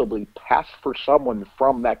possibly pass for someone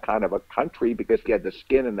from that kind of a country because he had the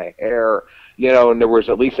skin and the hair, you know, and there was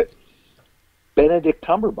at least Benedict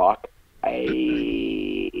Cumberbatch.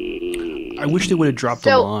 I wish they would have dropped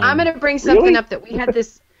the line. So I'm going to bring something up that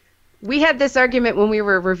we had this argument when we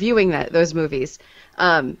were reviewing those movies.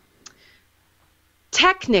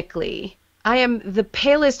 Technically, I am the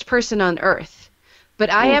palest person on earth, but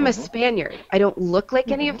I am a Spaniard. I don't look like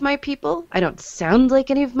any of my people. I don't sound like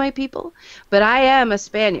any of my people, but I am a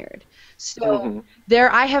Spaniard. So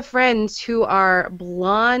I have friends who are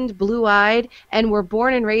blonde, blue-eyed, and were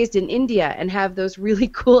born and raised in India and have those really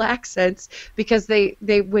cool accents because they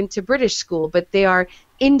went to British school, but they are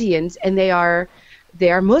Indians and they are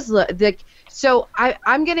Muslim. So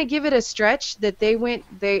I'm gonna give it a stretch that they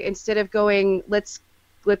instead of going let's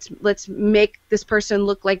make this person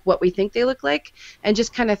look like what we think they look like, and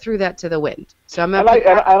just kind of threw that to the wind. So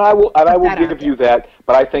I will give you that,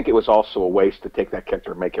 but I think it was also a waste to take that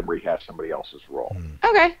character and make him rehash somebody else's role.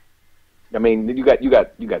 Okay. I mean, you got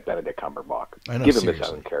Benedict Cumberbatch. Give him his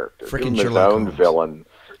own character. Give him his own villain.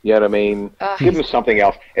 You know what I mean? Give him something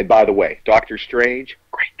else. And by the way, Doctor Strange,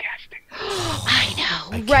 great casting. I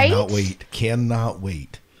know, right? Cannot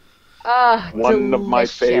wait. One of my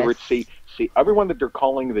favorites. See, everyone that they're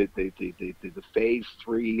calling the Phase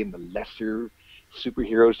 3 and the lesser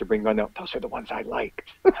superheroes to bring on, those are the ones I liked.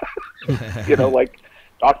 You know, like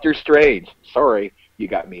Doctor Strange. Sorry, you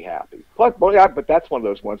got me happy. But that's one of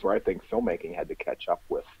those ones where I think filmmaking had to catch up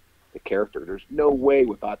with the character. There's no way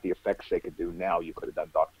without the effects they could do now you could have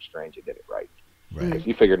done Doctor Strange and did it right. Because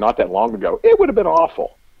you figured not that long ago, it would have been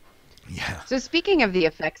awful. Yeah. So speaking of the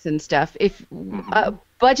effects and stuff, if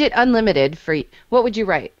budget unlimited for you, what would you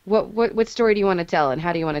write? What story do you want to tell, and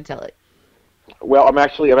how do you want to tell it? Well, I'm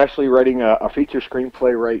actually writing a feature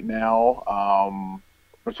screenplay right now,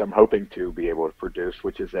 which I'm hoping to be able to produce,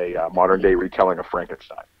 which is a modern day retelling of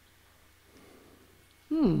Frankenstein,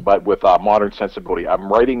 but with modern sensibility.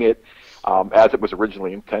 I'm writing it as it was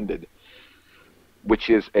originally intended, which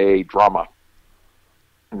is a drama,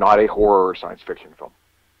 not a horror or science fiction film.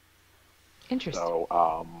 Interesting.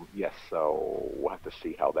 So, yes, so we'll have to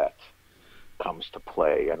see how that comes to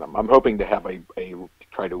play. And I'm hoping to have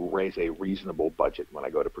try to raise a reasonable budget when I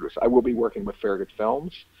go to produce. I will be working with Farragut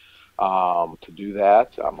Films to do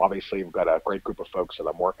that. Obviously, we've got a great group of folks that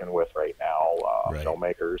I'm working with right now,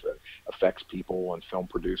 filmmakers and effects people and film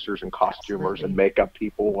producers and costumers and makeup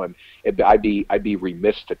people. And I'd be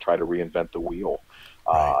remiss to try to reinvent the wheel.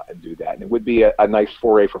 And do that. And it would be a nice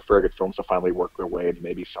foray for Farragut Films to finally work their way into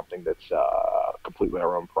maybe something that's completely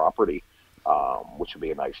our own property, which would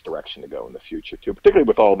be a nice direction to go in the future, too, particularly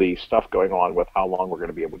with all the stuff going on with how long we're going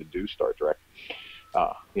to be able to do Star Trek,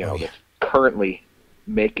 that's currently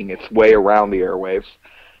making its way around the airwaves.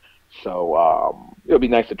 So it'll be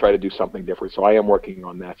nice to try to do something different. So I am working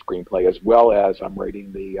on that screenplay, as well as I'm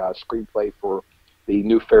writing the screenplay for the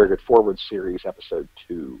new Farragut Forward series, episode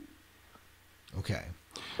 2. Okay.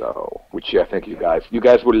 So, which I think you guys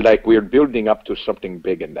would like. We're building up to something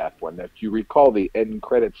big in that one. If you recall the end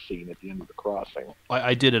credits scene at the end of The Crossing,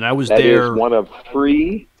 I did, and I was that there. That is one of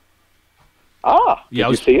 3. Yeah, did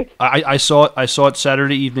you see it? I saw it. I saw it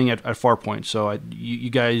Saturday evening at Farpoint. So you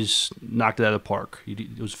guys knocked it out of the park.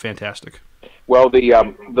 It was fantastic. Well, the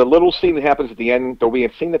little scene that happens at the end, there'll be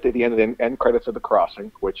a scene at the end of the end credits of The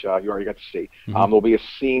Crossing, which you already got to see. Mm-hmm. There'll be a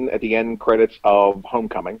scene at the end credits of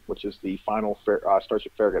Homecoming, which is the final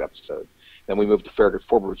Starship Farragut episode. Then we move to Farragut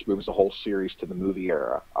Forward, which moves the whole series to the movie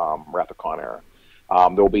era, Wrath-A-Con era.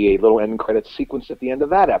 There'll be a little end credit sequence at the end of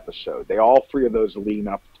that episode. All 3 of those lean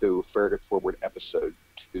up to Farragut Forward episode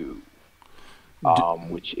 2,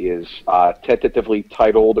 which is tentatively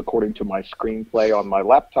titled, according to my screenplay on my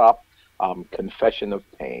laptop, Confession of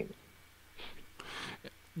Pain.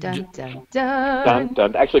 Dun, dun, dun. Dun,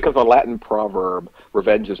 dun. Actually, it comes from a Latin proverb,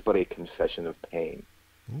 revenge is but a confession of pain.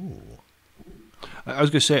 Ooh. I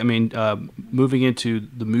was going to say, I mean, moving into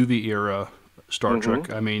the movie era Star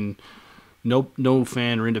Trek, I mean, no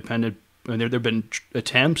fan or independent, I mean, there have been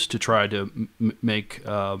attempts to try to make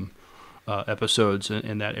episodes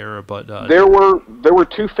in that era, but there were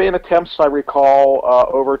 2 fan attempts, I recall,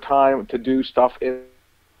 over time to do stuff in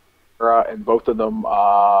era, and both of them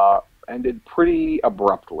ended pretty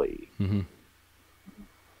abruptly. Mm-hmm.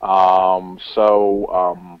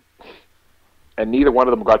 And neither one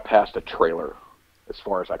of them got past a trailer, as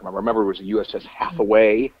far as I can remember. I remember it was a USS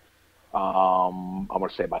Hathaway. I'm going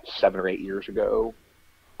to say about 7 or 8 years ago.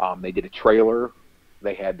 They did a trailer.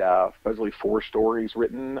 They had supposedly 4 stories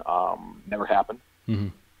written. Never happened. Mm-hmm.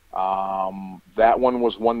 That one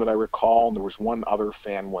was one that I recall, and there was one other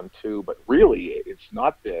fan one too. But really, it's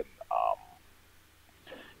not been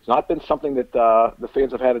something that the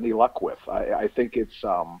fans have had any luck with. I think it's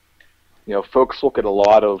folks look at a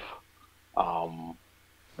lot of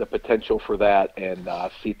the potential for that and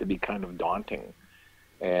see it to be kind of daunting,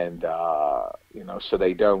 and so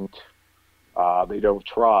they don't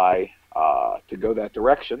try to go that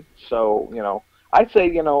direction. So I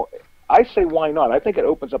say why not? I think it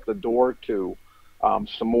opens up the door to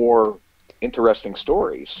some more interesting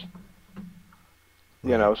stories.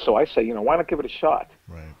 Right. So I say why not give it a shot?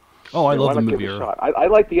 Right. Oh, I love the movie era. I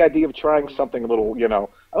like the idea of trying something a little,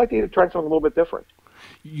 I like the idea of trying something a little bit different.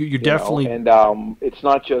 You're definitely, and it's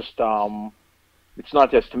not just to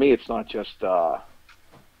me. It's not just, I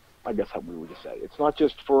guess how we would say, it's not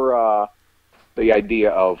just for the idea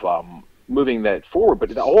of moving that forward, but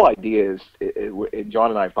the whole idea is, John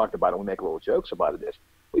and I have talked about it. We make little jokes about it.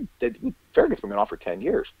 Farragut's been on for 10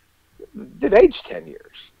 years. They've aged 10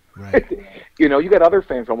 years. Right. You got other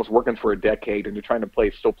fans almost working for a decade, and you're trying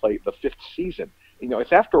to still play the 5th season.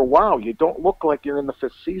 It's after a while, you don't look like you're in the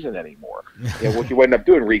 5th season anymore. What you end up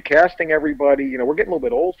doing, recasting everybody. We're getting a little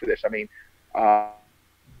bit old for this. I mean,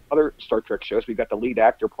 other Star Trek shows, we've got the lead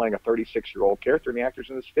actor playing a 36-year-old character, and the actor's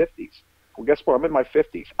in his 50s. Well, guess what? I'm in my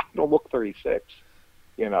 50s. I don't look 36.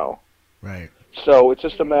 Right. So it's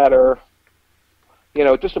just a matter,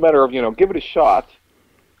 of give it a shot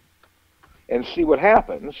and see what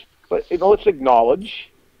happens. But let's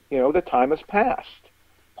acknowledge, the time has passed.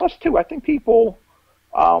 Plus, too, I think people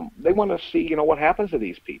they want to see, what happens to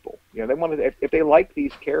these people. They want to, if they like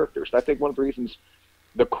these characters. I think one of the reasons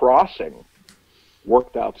The Crossing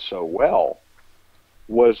worked out so well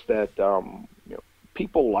was that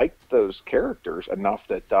people liked those characters enough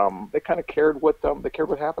that they kind of cared what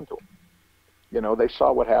happened to them. They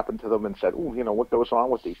saw what happened to them and said, "Ooh, what goes on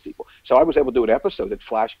with these people?" So I was able to do an episode that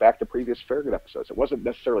flashed back to previous Farragut episodes. It wasn't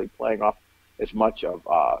necessarily playing off as much of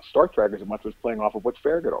Star Trek as much as playing off of what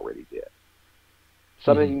Farragut already did.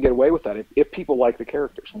 Something you can get away with that if people like the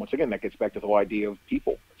characters. And once again, that gets back to the whole idea of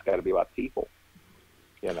people. It's got to be about people.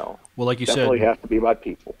 Well, like you definitely said, has to be about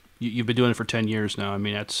people. You've been doing it for 10 years now. I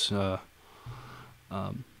mean, that's not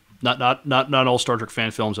all Star Trek fan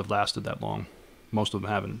films have lasted that long. Most of them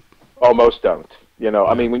haven't. Oh, most don't.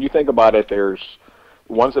 I mean, when you think about it, there's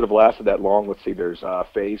ones that have lasted that long. Let's see, there's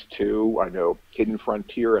Phase 2. I know Hidden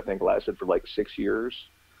Frontier, I think, lasted for like 6 years.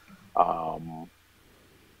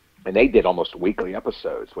 And they did almost weekly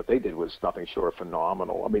episodes. What they did was nothing short of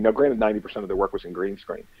phenomenal. I mean, now granted, 90% of their work was in green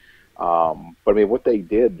screen. But I mean, what they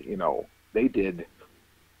did, they did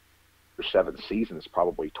for 7 seasons,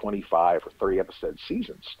 probably 25 or 30 episode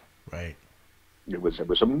seasons. Right. It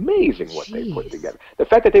was amazing what they put together. The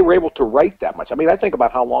fact that they were able to write that much. I mean, I think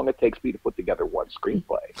about how long it takes me to put together one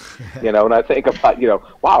screenplay, you know, and I think about, you know,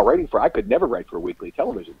 wow, I could never write for a weekly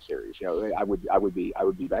television series. You know, I would be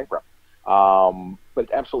bankrupt. But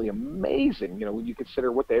it's absolutely amazing, you know, when you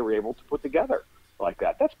consider what they were able to put together like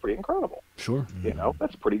that. That's pretty incredible. Sure. You know,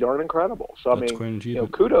 that's pretty darn incredible. So, That's I quite an mean, you know,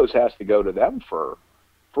 achievement. kudos has to go to them for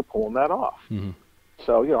pulling that off. Mhm.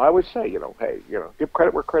 So, you know, I would say, you know, hey, you know, give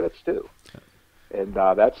credit where credit's due. And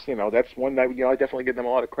that's, you know, that's one that, you know, I definitely give them a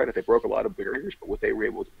lot of credit. They broke a lot of barriers, but what they were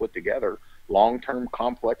able to put together, long-term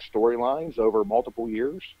complex storylines over multiple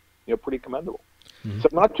years, you know, pretty commendable. So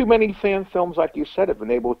not too many fan films, like you said, have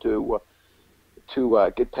been able to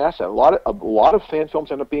get past that. A lot of fan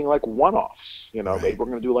films end up being like one-offs. You know, they were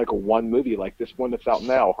going to do like a one movie, like this one that's out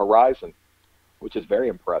now, Horizon, which is very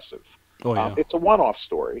impressive. Oh, yeah. It's a one-off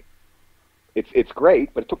story. It's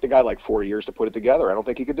great, but it took the guy like 4 years to put it together. I don't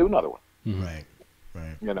think he could do another one. Right.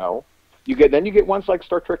 You know, you get ones like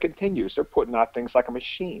Star Trek Continues. They're putting out things like a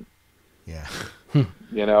machine. Yeah.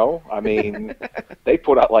 You know, I mean, they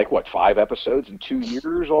put out like what 5 episodes in 2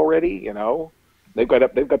 years already. You know, they've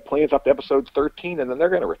got plans up to episode 13, and then they're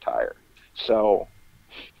going to retire. So,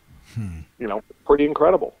 you know, pretty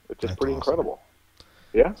incredible. It's just That's pretty awesome. incredible.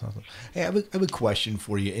 Yeah. Awesome. Hey, I have a question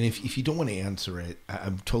for you, and if you don't want to answer it,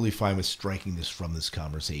 I'm totally fine with striking this from this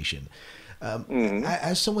conversation.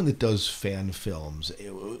 As someone that does fan films,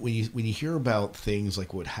 when you hear about things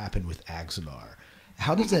like what happened with Axanar,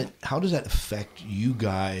 how does that affect you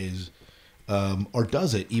guys, or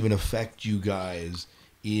does it even affect you guys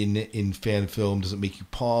in fan film? Does it make you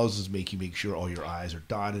pause? Does it make you make sure all your I's are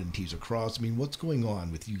dotted and T's are crossed? I mean, what's going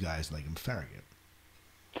on with you guys like in Farragut?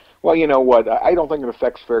 Well, you know what? I don't think it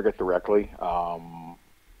affects Farragut directly,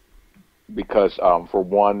 because for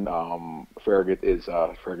one, Farragut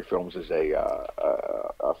Films is a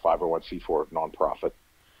 501c4 nonprofit.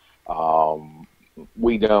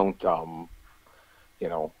 We don't, you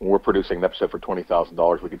know, when we're producing an episode for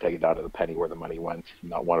 $20,000, we can take it down to the penny where the money went.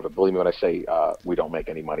 Not one of it. Believe me when I say we don't make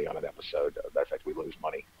any money on an episode. In fact, we lose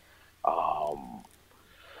money.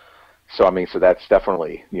 So, I mean, so that's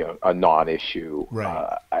definitely, you know, a non-issue.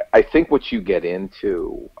 Right. I think what you get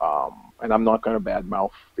into, and I'm not going to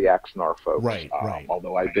badmouth the Axanar folks. Right.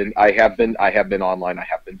 Although I have been online. I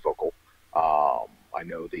have been vocal. I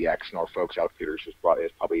know the Axanar folks outfitters is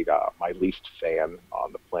probably my least fan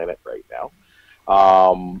on the planet right now.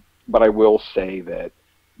 But I will say that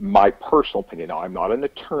my personal opinion. Now, I'm not an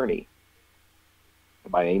attorney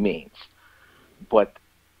by any means, but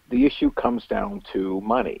the issue comes down to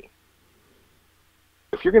money.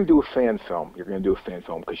 If you're going to do a fan film, you're going to do a fan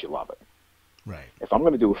film because you love it. Right. If I'm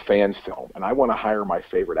going to do a fan film and I want to hire my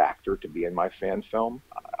favorite actor to be in my fan film,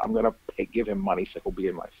 I'm going to give him money so he'll be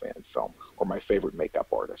in my fan film, or my favorite makeup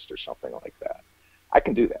artist or something like that. I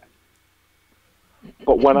can do that.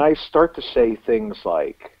 But when I start to say things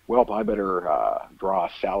like, well, I better draw a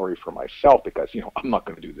salary for myself because, you know, I'm not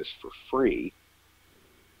going to do this for free,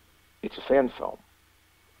 it's a fan film.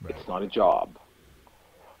 Right. It's not a job.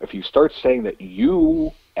 If you start saying that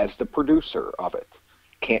you, as the producer of it,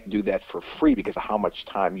 can't do that for free because of how much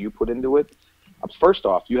time you put into it, first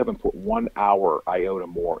off, you haven't put 1 hour iota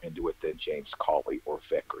more into it than James Cawley or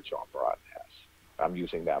Vic or John Broad has. I'm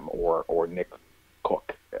using them, or Nick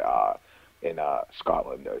Cook in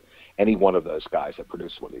Scotland. Any one of those guys that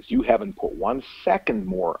produce one of these. You haven't put 1 second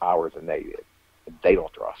more hours than they did. They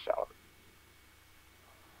don't draw salary.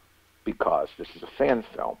 Because this is a fan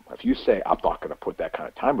film. If you say, I'm not going to put that kind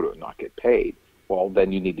of time into it and not get paid, well,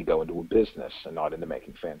 then you need to go into a business and not into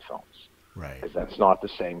making fan films. Right. Because that's not the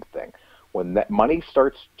same thing. When that money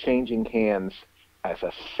starts changing hands as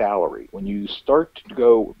a salary, when you start to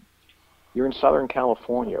go, you're in Southern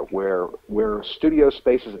California where studio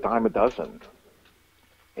space is a dime a dozen.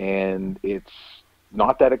 And it's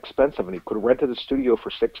not that expensive. And you could rent the studio for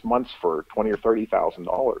 6 months for $20,000 or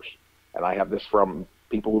 $30,000. And I have this from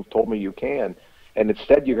people who've told me you can, and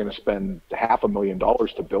instead you're going to spend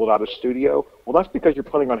 $500,000 to build out a studio. Well, that's because you're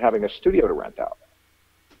planning on having a studio to rent out.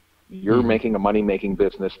 You're making a money-making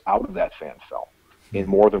business out of that fan film in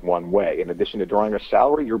more than one way. In addition to drawing a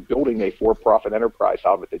salary, you're building a for-profit enterprise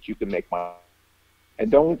out of it that you can make money.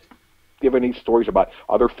 And don't give any stories about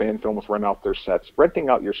other fan films rent out their sets. Renting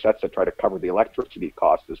out your sets that try to cover the electricity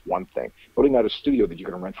cost is one thing. Putting out a studio that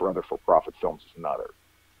you're going to rent for other for-profit films is another.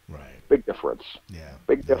 Right. Big difference. Yeah.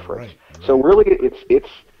 Big difference. Right. So really, it's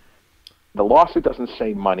the lawsuit doesn't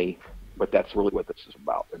say money, but that's really what this is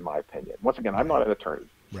about, in my opinion. Once again, I'm not an attorney.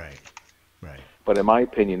 Right. But in my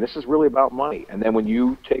opinion, this is really about money. And then when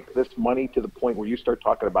you take this money to the point where you start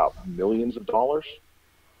talking about millions of dollars,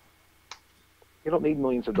 You don't need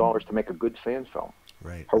millions of dollars to make a good fan film.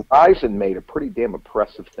 Right. Horizon made a pretty damn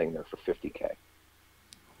impressive thing there for $50K.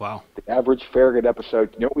 Wow. The average Farragut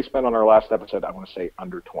episode, you know what we spent on our last episode? I want to say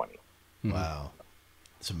under 20. Wow.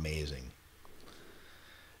 It's amazing.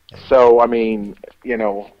 So, I mean,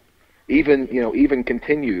 even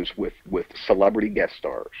continues with celebrity guest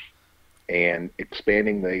stars and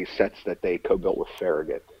expanding the sets that they co-built with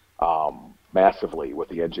Farragut massively with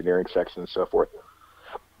the engineering section and so forth.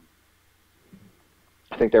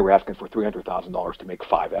 I think they were asking for $300,000 to make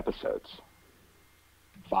 5 episodes.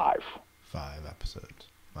 5 episodes.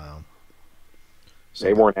 Wow. So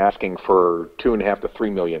they weren't asking for $2.5 to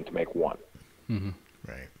 $3 million to make one.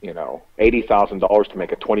 Right. $80,000 to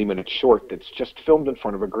make a 20-minute short that's just filmed in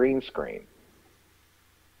front of a green screen.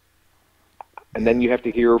 And then you have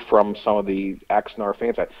to hear from some of the Axanar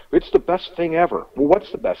fans that it's the best thing ever. Well,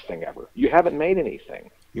 what's the best thing ever? You haven't made anything.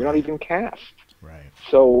 You're not even cast. Right.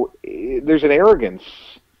 So there's an arrogance,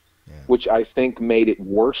 which I think made it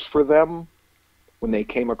worse for them when they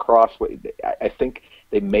came across. I think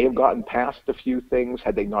they may have gotten past a few things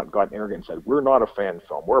had they not gotten arrogant and said, we're not a fan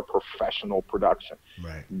film. We're a professional production.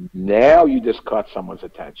 Right. Now you just caught someone's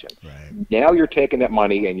attention. Right. Now you're taking that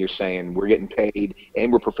money and you're saying we're getting paid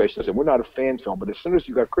and we're professionals and we're not a fan film. But as soon as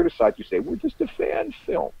you got criticized, you say, we're just a fan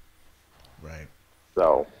film. Right.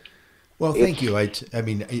 So. Well, thank you. I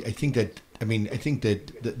think that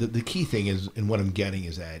the key thing is, and what I'm getting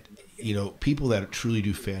is that, people that truly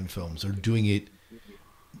do fan films are doing it,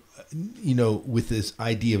 with this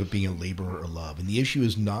idea of it being a labor of love. And the issue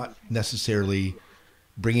is not necessarily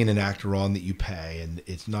bringing an actor on that you pay, and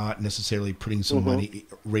it's not necessarily putting some money,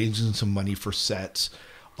 raising some money for sets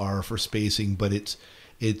or for spacing, but it's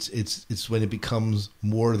when it becomes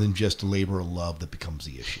more than just a labor of love that becomes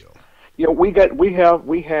the issue.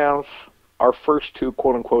 We have our first 2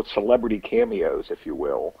 quote unquote celebrity cameos, if you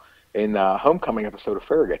will, in Homecoming episode of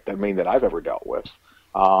Farragut. That I've ever dealt with.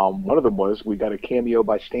 One of them was we got a cameo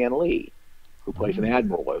by Stan Lee, who plays an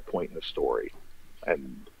admiral at a point in the story.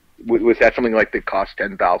 And was that something like that cost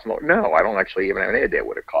 $10,000? No, I don't actually even have any idea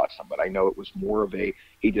what it cost him, but I know it was more of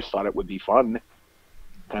he just thought it would be fun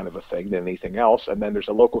kind of a thing than anything else. And then there's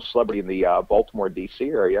a local celebrity in the Baltimore, D.C.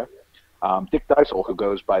 area, Dick Deisel, who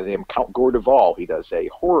goes by the name Count Gore Duvall. He does a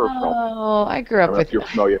horror film. Oh, I grew up with if you're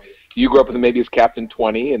familiar. You grew up with him maybe as Captain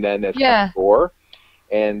 20 and then as Count Gore.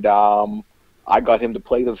 And I got him to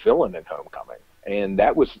play the villain in Homecoming, and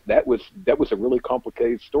that was a really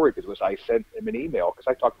complicated story because I sent him an email because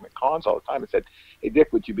I talk to him at cons all the time and said, "Hey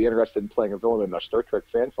Dick, would you be interested in playing a villain in a Star Trek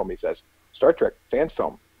fan film?" He says, "Star Trek fan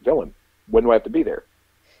film villain. When do I have to be there?"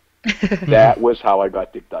 That was how I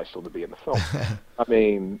got Dick Deisel to be in the film. I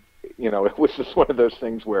mean, it was just one of those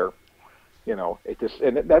things where, it just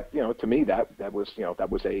to me that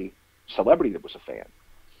was a celebrity that was a fan.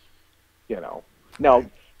 Now.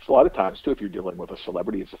 So a lot of times, too, if you're dealing with a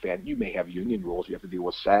celebrity as a fan, you may have union rules. You have to deal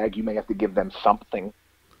with SAG. You may have to give them something,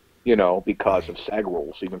 because of SAG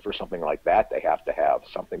rules. Even for something like that, they have to have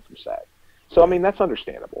something from SAG. So, I mean, that's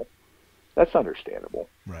understandable.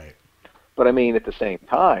 Right. But, I mean, at the same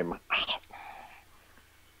time,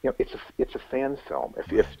 it's a fan film.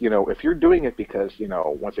 If you're doing it because,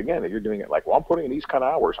 once again, if you're doing it like, well, I'm putting in these kind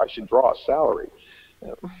of hours, I should draw a salary.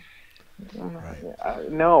 Right.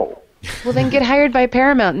 No. Well, then get hired by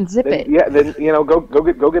Paramount and zip it. Yeah, then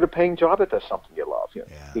go get a paying job that does something you love.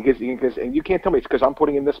 Because and you can't tell me it's because I'm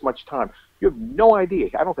putting in this much time. You have no idea.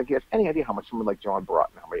 I don't think you have any idea how much someone like John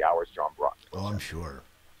Broughton, how many hours John Broughton. Oh, I'm sure.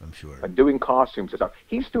 And doing costumes and stuff.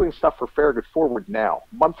 He's doing stuff for Farragut Forward now,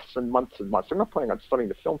 months and months and months. They're not planning on starting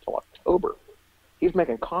the film till October. He's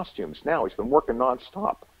making costumes now. He's been working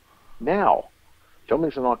nonstop. Now,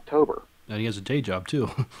 filming's in October. And he has a day job too.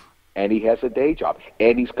 And he has a day job,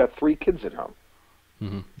 and he's got 3 kids at home.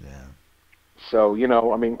 Yeah. So,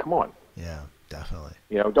 I mean, come on. Yeah, definitely.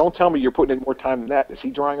 Don't tell me you're putting in more time than that. Is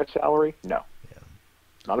he drawing a salary? No. Yeah.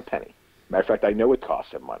 Not a penny. Matter of fact, I know it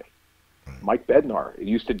costs him money. Right. Mike Bednar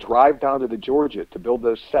used to drive down to the Georgia to build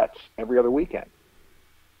those sets every other weekend.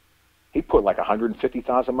 He put like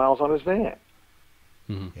 150,000 miles on his van.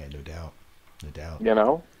 Yeah, no doubt.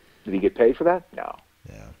 Did he get paid for that? No.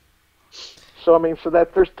 Yeah. So I mean,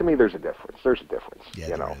 there's a difference. There's a difference.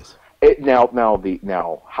 Yeah, there is.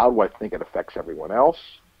 Now, how do I think it affects everyone else?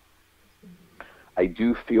 I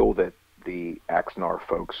do feel that the Axanar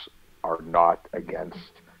folks are not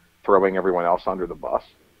against throwing everyone else under the bus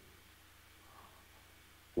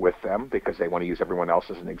with them because they want to use everyone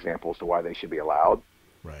else as an example as to why they should be allowed.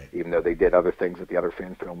 Right. Even though they did other things that the other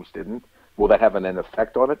fan films didn't. Will that have an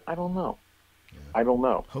effect on it? I don't know. Yeah. I don't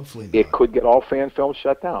know. Hopefully not. It could get all fan films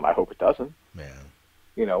shut down. I hope it doesn't. Yeah.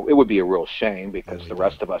 You know, it would be a real shame because the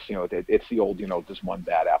rest of us, you know, it's the old, you know, does one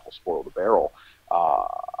bad apple spoil the barrel?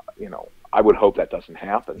 You know, I would hope that doesn't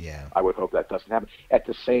happen. Yeah. I would hope that doesn't happen. At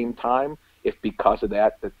the same time, if because of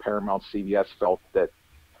that Paramount CBS felt that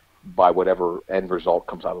by whatever end result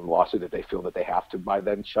comes out of the lawsuit that they feel that they have to by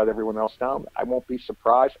then shut everyone else down, I won't be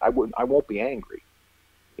surprised. I won't be angry.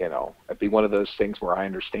 You know, it'd be one of those things where I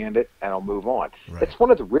understand it and I'll move on. Right. It's one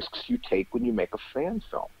of the risks you take when you make a fan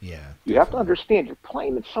film. Yeah. You have to understand you're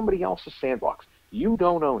playing in somebody else's sandbox. You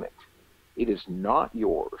don't own it. It is not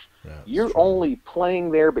yours. Yeah, you're true. only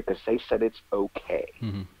playing there because they said it's okay.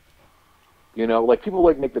 Mm-hmm. You know, like people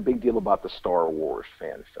like make the big deal about the Star Wars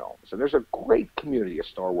fan films, and there's a great community of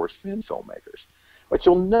Star Wars fan filmmakers. But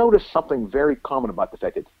you'll notice something very common about the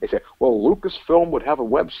fact that they say, well, Lucasfilm would have a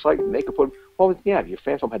website and they could put, well, yeah, your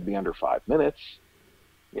fan film had to be under 5 minutes.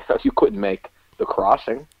 You know, you couldn't make The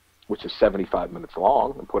Crossing, which is 75 minutes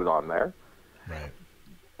long, and put it on there. Right.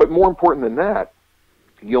 But more important than that,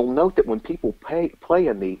 you'll note that when people play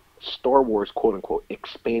in the Star Wars quote-unquote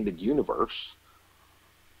expanded universe,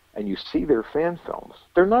 and you see their fan films,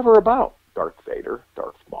 they're never about Darth Vader,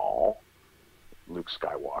 Darth Maul, Luke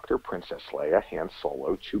Skywalker, Princess Leia, Han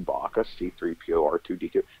Solo, Chewbacca, C-3PO,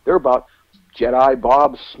 R2-D2. They're about Jedi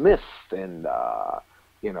Bob Smith and,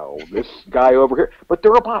 you know, this guy over here. But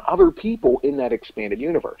they're about other people in that expanded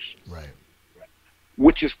universe. Right.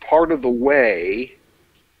 Which is part of the way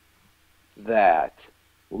that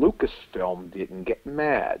Lucasfilm didn't get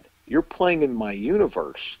mad. You're playing in my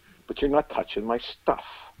universe, but you're not touching my stuff.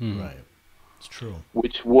 Right. It's true.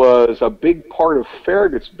 Which was a big part of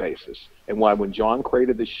Farragut's basis, and why when John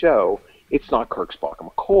created the show, it's not Kirk, Spock, and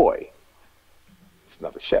McCoy. It's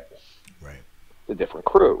another ship. Right. It's a different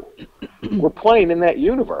crew. We're playing in that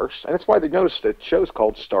universe, and that's why they noticed the show's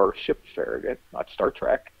called Starship Farragut, not Star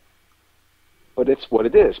Trek. But it's what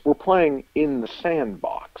it is. We're playing in the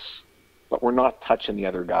sandbox, but we're not touching the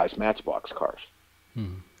other guy's Matchbox cars.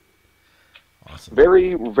 Awesome.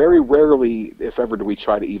 Very, very rarely, if ever, do we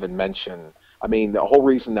try to even mention. I mean, the whole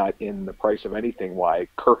reason that in The Price of Anything why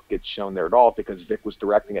Kirk gets shown there at all, because Vic was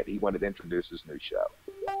directing it. He wanted to introduce his new show.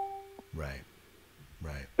 Right.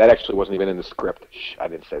 Right. That actually wasn't even in the script. Shh, I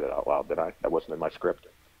didn't say that out loud, did I? That wasn't in my script.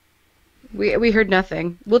 We heard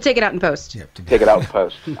nothing. We'll take it out in post. Yep. Take it out in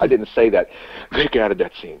post. I didn't say that. Vic added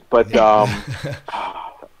that scene, but no,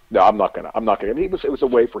 I'm not gonna. It was a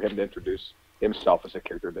way for him to introduce himself as a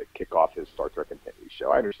character to kick off his Star Trek Infinity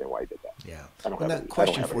show. I understand why he did that. Yeah. I don't And have that any- I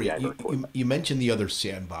question don't have for any you, anger toward you mentioned the other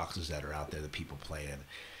sandboxes that are out there that people play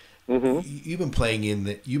in. Mm-hmm. You've been playing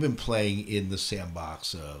in the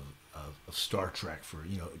sandbox of Star Trek for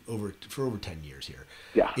over 10 years here.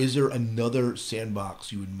 Yeah. Is there another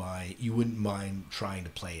sandbox you wouldn't mind trying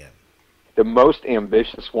to play in? The most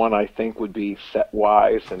ambitious one, I think, would be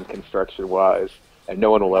set-wise and construction-wise, and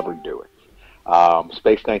no one will ever do it.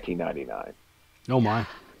 Space 1999. Oh my!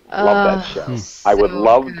 Love that show. I would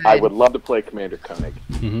love to play Commander Koenig.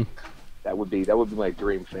 Mm-hmm. That would be my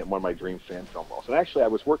dream one of my dream fan film roles. And actually, I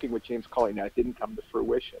was working with James Cully, and that didn't come to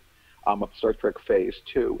fruition. Of Star Trek Phase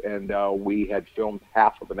 2, and we had filmed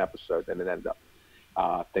half of an episode, and it ended up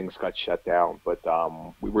things got shut down. But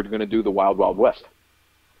we were going to do the Wild Wild West,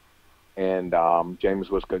 and James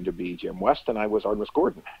was going to be Jim West, and I was Artemis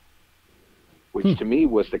Gordon, which to me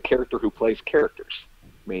was the character who plays characters.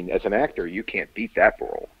 I mean, as an actor, you can't beat that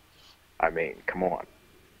role. I mean, come on.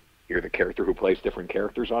 You're the character who plays different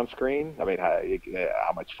characters on screen. I mean,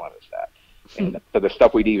 how much fun is that? And the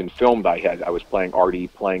stuff we'd even filmed, I was playing Artie,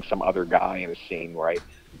 playing some other guy in a scene where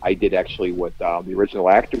I did actually what the original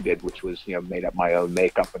actor did, which was, made up my own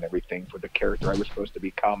makeup and everything for the character I was supposed to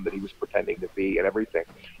become, that he was pretending to be and everything.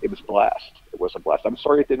 It was a blast. It was a blast. I'm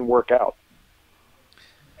sorry it didn't work out.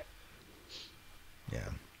 Yeah.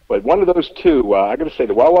 But one of those two, I got to say,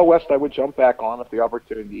 the Wild Wild West, I would jump back on if the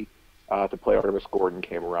opportunity to play Artemis Gordon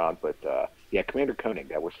came around. But yeah, Commander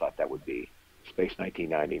Koenig, I always thought that would be Space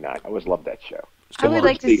 1999. I always loved that show. I would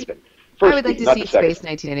like to see not the second. Space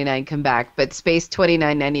 1999 come back, but Space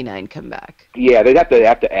 2999 come back. Yeah, they'd have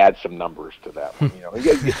to add some numbers to that one.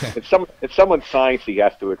 If someone's science, he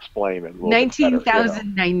has to explain it a little bit better,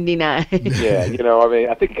 19,099. Yeah, I mean,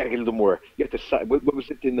 I think you got to get a little more. You have to. What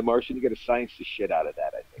was it in The Martian? You got to science the shit out of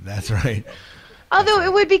that. I think. That's right. Although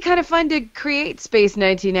it would be kind of fun to create Space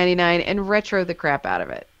 1999 and retro the crap out of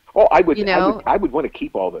it. Oh, I would want to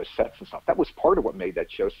keep all those sets and stuff. That was part of what made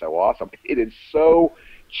that show so awesome. It is so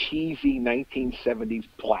cheesy 1970s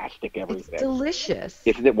plastic everything. It's delicious.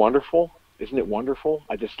 Isn't it wonderful? Isn't it wonderful?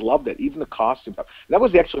 I just loved it. Even the costume. That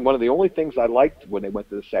was actually one of the only things I liked when they went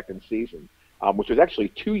to the second season, which was actually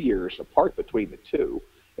 2 years apart between the two.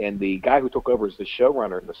 And the guy who took over as the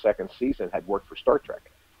showrunner in the second season had worked for Star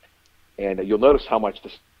Trek. And you'll notice how much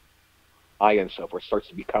the and so forth starts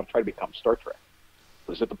to try to become Star Trek.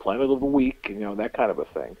 Was it the Planet of the Week, that kind of a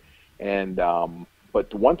thing. And but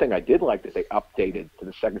the one thing I did like that they updated to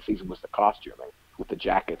the second season was the costuming with the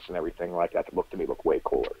jackets and everything like that. That looked way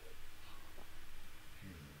cooler.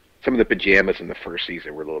 Some of the pajamas in the first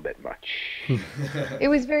season were a little bit much. It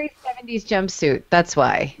was very 70s jumpsuit. That's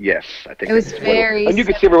why. Yes, I think it was very. And you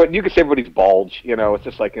could see everybody's bulge. It's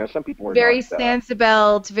just like some people were very not,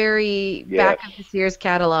 Sansabelt, very back of the Sears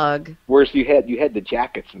catalog. Whereas you had the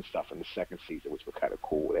jackets and stuff in the second season, which were kind of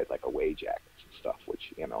cool. They had like away jackets and stuff,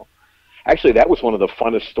 which actually that was one of the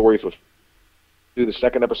funnest stories. Was through the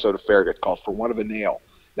second episode of Farragut called "For Want of a Nail."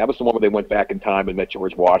 That was the one where they went back in time and met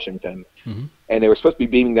George Washington, and they were supposed to be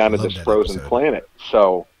beaming down to this frozen planet.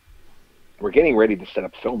 So we're getting ready to set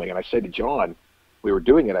up filming, and I said to John, we were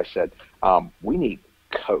doing it, I said, we need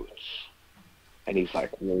coats. And he's like,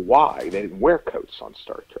 well, why? They didn't wear coats on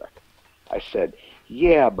Star Trek. I said,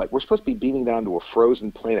 yeah, but we're supposed to be beaming down to a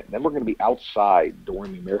frozen planet, and then we're going to be outside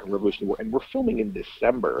during the American Revolutionary War, and we're filming in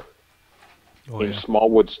December in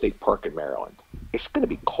Smallwood State Park in Maryland. It's going to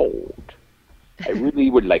be cold. I really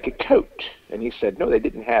would like a coat. And he said, no, they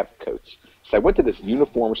didn't have coats. So I went to this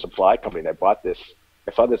uniform supply company, and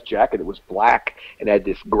I saw this jacket. It was black and had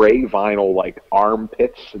this gray vinyl, like,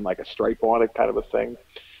 armpits and, like, a stripe on it kind of a thing.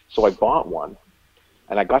 So I bought one,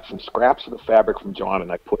 and I got some scraps of the fabric from John,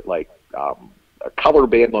 and I put, like, a color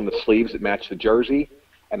band on the sleeves that matched the jersey,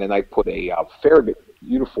 and then I put a Farragut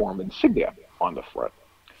uniform insignia on the front.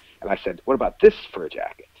 And I said, what about this for a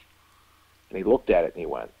jacket? And he looked at it and he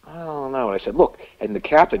went, I don't know. And I said, look, and the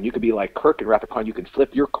captain, you could be like Kirk and Rathacon, you can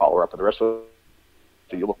flip your collar up, and the rest of it,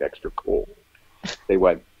 so you look extra cool. They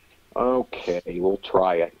went, okay, we'll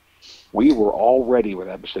try it. We were all ready when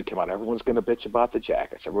that episode came out. Everyone's going to bitch about the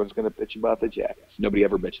jackets. Everyone's going to bitch about the jackets. Nobody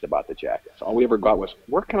ever bitched about the jackets. All we ever got was,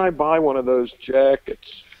 where can I buy one of those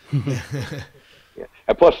jackets? Yeah.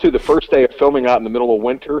 And plus, too, the first day of filming out in the middle of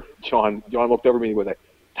winter, John looked over at me with a,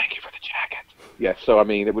 thank you for the jacket. Yeah, so, I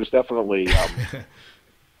mean, it was definitely,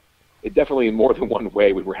 in more than one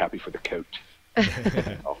way, we were happy for the coat.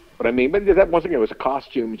 But, I mean, but that once again, it was a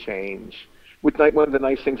costume change. One of the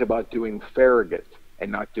nice things about doing Farragut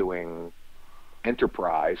and not doing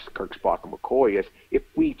Enterprise, Kirk, Spock, and McCoy, is if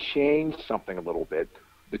we change something a little bit,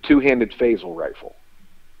 the two-handed phasal rifle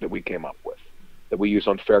that we came up with, that we use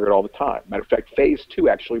on Farragut all the time. Matter of fact, Phase 2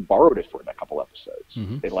 actually borrowed it for a couple episodes.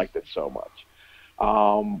 They liked it so much.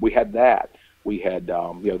 We had that. We had,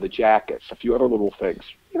 the jackets, a few other little things.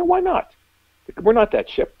 Why not? We're not that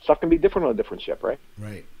ship. Stuff can be different on a different ship, right?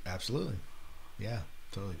 Right. Absolutely. Yeah,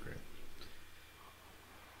 totally agree.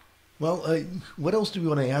 Well, what else do we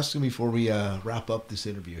want to ask him before we wrap up this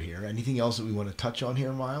interview here? Anything else that we want to touch on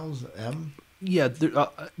here, Miles? Yeah,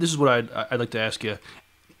 this is what I'd like to ask you.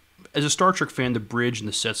 As a Star Trek fan, the bridge and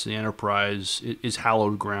the sets of the Enterprise is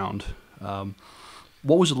hallowed ground.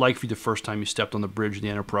 What was it like for you the first time you stepped on the bridge of the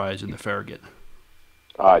Enterprise in the Farragut?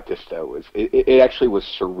 It actually was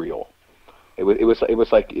surreal.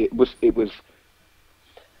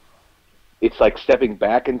 It's like stepping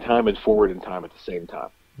back in time and forward in time at the same time.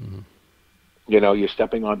 You're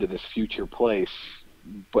stepping onto this future place,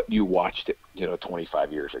 but you watched it,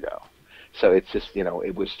 25 years ago. So it's just,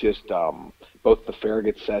 it was just both the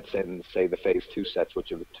Farragut sets and, say, the Phase 2 sets,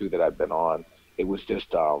 which are the two that I've been on. It was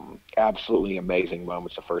just absolutely amazing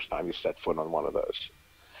moments the first time you set foot on one of those.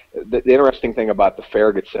 The interesting thing about the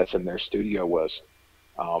Farragut sets in their studio was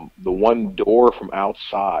the one door from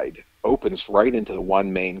outside opens right into the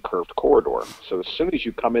one main curved corridor. So as soon as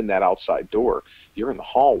you come in that outside door, you're in the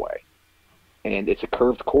hallway. And it's a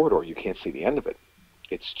curved corridor. You can't see the end of it.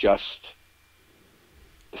 It's just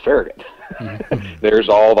the Farragut. There's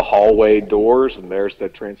all the hallway doors, and there's the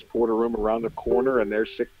transporter room around the corner, and there's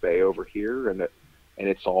sick bay over here, and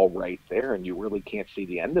it's all right there, and you really can't see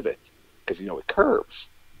the end of it because it curves,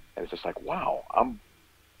 and it's just like, wow,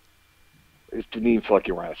 it didn't even feel like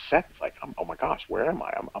you were on a set. It's like, oh my gosh, where am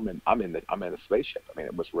I? I'm in a spaceship. I mean,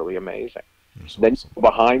 it was really amazing. Then awesome. You go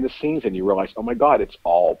behind the scenes, and you realize, oh my God, it's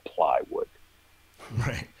all plywood.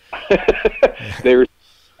 Right. There's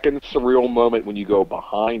a surreal moment when you go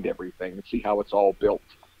behind everything and see how it's all built.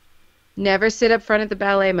 Never sit up front at the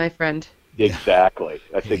ballet, my friend. Exactly.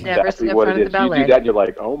 That's exactly what it is. You do that and you're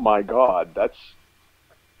like, oh my God, it's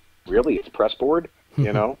pressboard,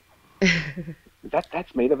 That's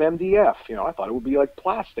made of MDF. I thought it would be like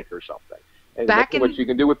plastic or something. And that's what you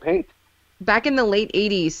can do with paint. Back in the late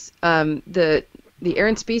 80s, the Air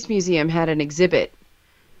and Space Museum had an exhibit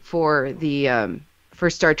for the for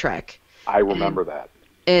Star Trek. I remember that.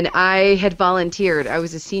 and I had volunteered. I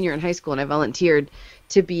was a senior in high school, and I volunteered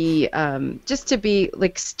to be just to be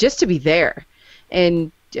there,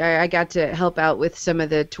 and I got to help out with some of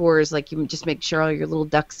the tours. Like, you just make sure all your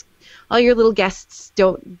little guests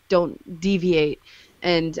don't deviate.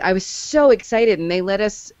 And I was so excited, and they let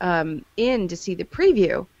us in to see the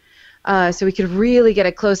preview, so we could really get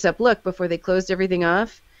a close-up look before they closed everything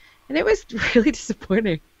off. And it was really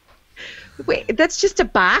disappointing. Wait, that's just a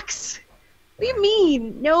box? What do you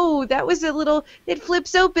mean? No, that was it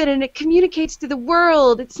flips open and it communicates to the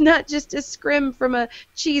world. It's not just a scrim from a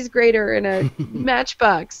cheese grater and a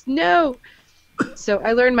matchbox. No. So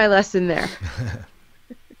I learned my lesson there.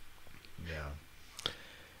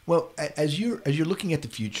 Well, as you're looking at the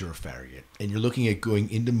future of Farragut, and you're looking at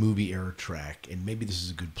going into movie era track, and maybe this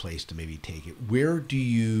is a good place to maybe take it. Where do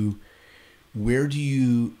you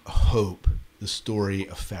hope the story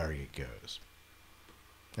of Farragut goes?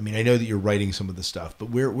 I mean, I know that you're writing some of the stuff, but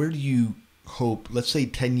where do you hope? Let's say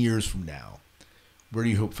 10 years from now, where do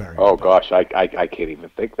you hope Farragut? Oh gosh, I can't even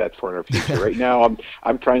think that far in the future. Right now,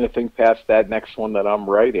 I'm trying to think past that next one that I'm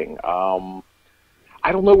writing.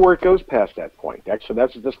 I don't know where it goes past that point. Actually,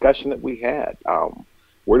 that's a discussion that we had.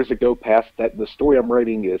 Where does it go past that? The story I'm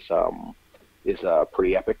writing is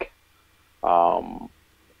pretty epic,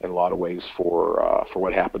 in a lot of ways for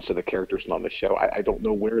what happens to the characters on the show. I don't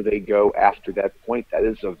know where they go after that point. That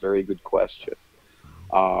is a very good question.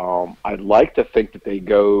 I'd like to think that they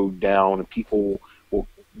go down and people will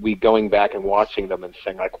be going back and watching them and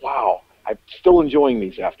saying like, "Wow, I'm still enjoying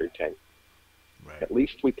these after 10." Right. At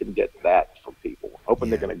least we can get that from people. Hoping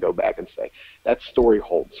they're going to go back and say, that story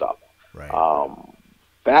holds up. Right.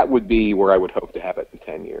 That would be where I would hope to have it in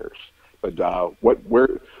 10 years. But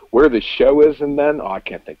where the show is and then, I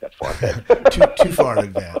can't think that far ahead. too far in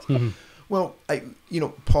advance. Well,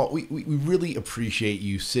 Paul, we really appreciate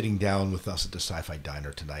you sitting down with us at the SciFi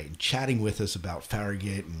Diner tonight and chatting with us about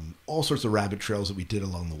Farragut and all sorts of rabbit trails that we did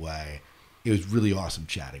along the way. It was really awesome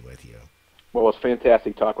chatting with you. Well, it's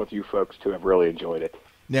fantastic talking with you folks, too. I've really enjoyed it.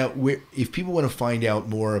 Now, if people want to find out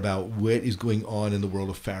more about what is going on in the world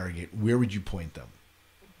of Farragut, where would you point them?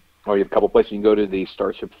 Oh, you have a couple places. You can go to the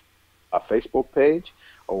Starship Facebook page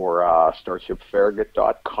or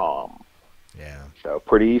starshipfarragut.com. Yeah. So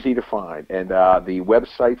pretty easy to find. And the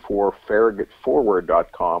website for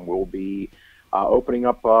farragutforward.com will be opening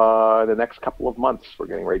up in the next couple of months. We're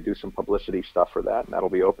getting ready to do some publicity stuff for that, and that'll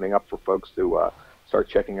be opening up for folks to start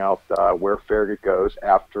checking out where Farragut goes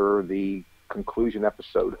after the conclusion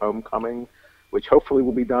episode, Homecoming, which hopefully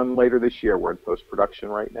will be done later this year. We're in post-production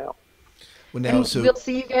right now. Well, now, and we'll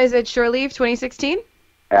see you guys at Shore Leave 2016?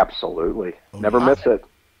 Absolutely. Never miss it.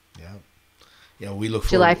 Yeah. Yeah, we look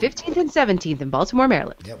July forward. 15th and 17th in Baltimore,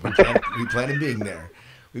 Maryland. Yeah, we plan on being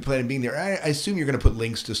there. I assume you're going to put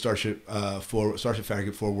links to Starship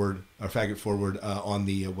Farragut Forward or Farragut Forward on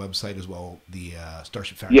the website as well. The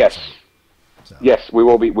Starship Farragut. Yes. Site. So. Yes, we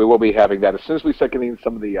will be having that as soon as we start getting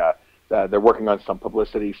some of the. They're working on some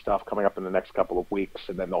publicity stuff coming up in the next couple of weeks,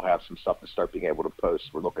 and then they'll have some stuff to start being able to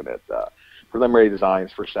post. We're looking at preliminary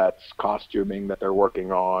designs for sets, costuming that they're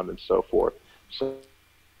working on, and so forth. So,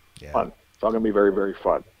 fun. It's all going to be very, very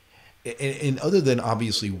fun. And other than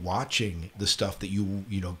obviously watching the stuff that you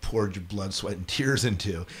poured your blood, sweat, and tears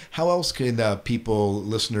into, how else can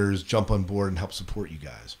listeners, jump on board and help support you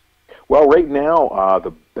guys? Well, right now,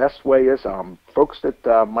 the best way is folks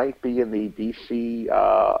that might be in the D.C.,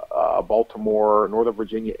 Baltimore, Northern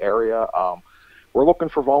Virginia area. We're looking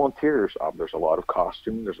for volunteers. There's a lot of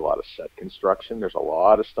costuming. There's a lot of set construction. There's a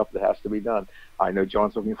lot of stuff that has to be done. I know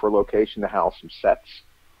John's looking for a location to house some sets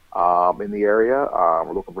in the area.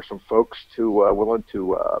 We're looking for some folks willing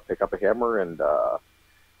to pick up a hammer and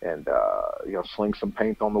sling some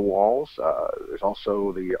paint on the walls. There's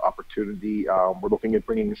also the opportunity. We're looking at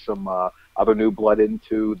bringing some other new blood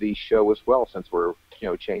into the show as well, since we're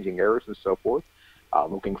changing eras and so forth.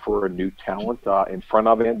 Looking for a new talent in front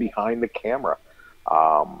of and behind the camera.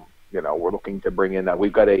 We're looking to bring in.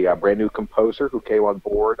 We've got a brand new composer who came on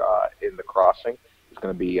board in The Crossing. He's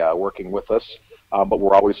going to be working with us. But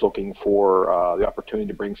we're always looking for the opportunity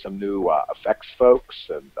to bring some new effects folks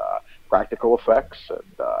and practical effects and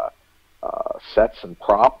sets and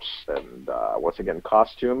props and once again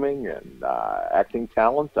costuming and acting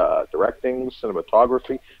talent, directing,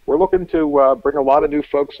 cinematography. We're looking to bring a lot of new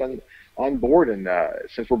folks on board, and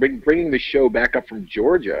since we're bringing the show back up from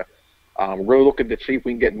Georgia, we're really looking to see if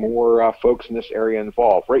we can get more folks in this area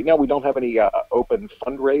involved. Right now we don't have any open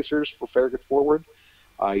fundraisers for Farragut Forward.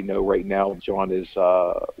 I know right now, John,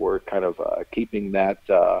 we're kind of keeping that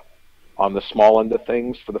on the small end of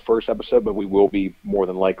things for the first episode, but we will be more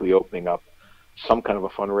than likely opening up some kind of a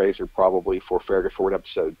fundraiser probably for Farragut Forward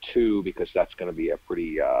Episode 2, because that's going to be a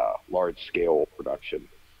pretty large-scale production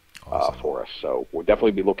for us. So we'll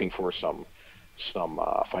definitely be looking for some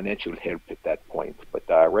financial help at that point. But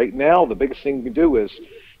right now, the biggest thing we can do is,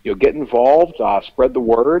 get involved, spread the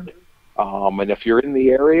word, and if you're in the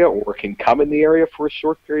area or can come in the area for a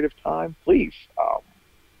short period of time, please.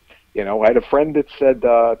 I had a friend that said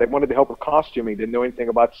they wanted to help with costuming, didn't know anything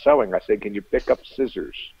about sewing. I said, can you pick up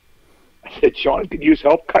scissors? I said, Sean could use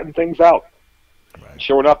help cutting things out. Right.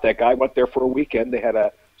 Sure enough, that guy went there for a weekend. They had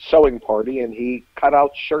a sewing party, and he cut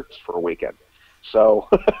out shirts for a weekend. So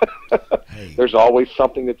hey. There's always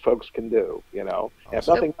something that folks can do, Awesome. And if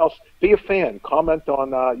nothing else, be a fan. Comment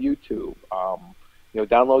on YouTube.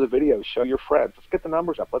 Download the videos. Show your friends. Let's get the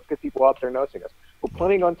numbers up. Let's get people out there noticing us. We're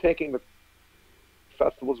planning on taking the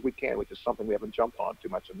festivals we can, which is something we haven't jumped on too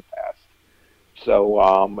much in the past.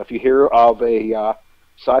 So if you hear of a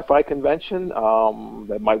sci-fi convention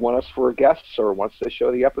that might want us for guests or wants to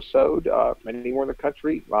show the episode anywhere in the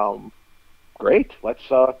country, great. Let's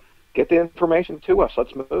get the information to us.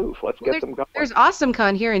 Let's move. Let's get them going. There's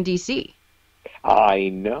AwesomeCon here in D.C. I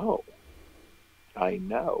know.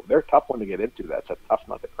 They're a tough one to get into. That's a tough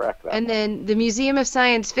nut to crack. That. And then the Museum of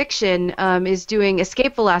Science Fiction is doing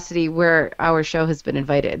Escape Velocity, where our show has been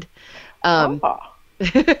invited. You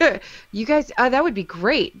guys, that would be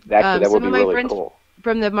great. That would be really cool.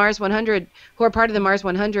 From the Mars 100, who are part of the Mars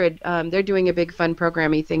 100, they're doing a big fun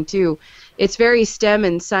programming thing too. It's very STEM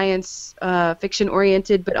and science fiction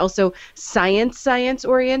oriented, but also science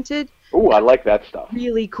oriented. Ooh, I like that stuff.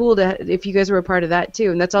 Really cool if you guys were a part of that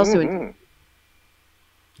too, and that's also. Yeah.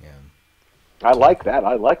 I like that.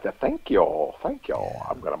 Thank y'all. Yeah.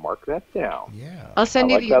 I'm gonna mark that down. Yeah. I'll send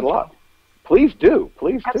you that a lot. Please do.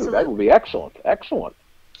 Absolutely. That would be excellent.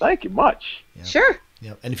 Thank you much. Yeah. Sure.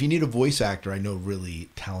 Yeah, and if you need a voice actor, I know a really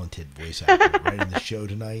talented voice actor right in the show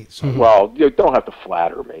tonight. So. Well, you don't have to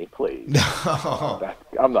flatter me, please. No.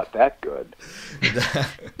 I'm not that good.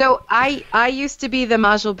 So I used to be the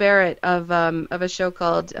Majel Barrett of a show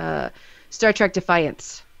called Star Trek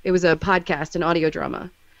Defiance. It was a podcast, an audio drama,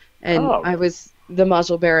 and I was the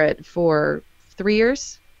Majel Barrett for 3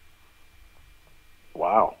 years.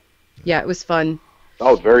 Wow. Yeah, it was fun.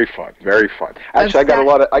 Oh, very fun, very fun. Actually, I got a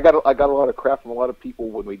lot of crap from a lot of people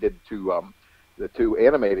when we did the two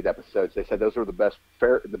animated episodes. They said those were the best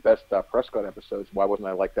Prescott episodes. Why wasn't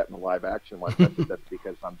I like that in the live action one? I said that's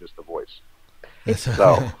because I'm just a voice.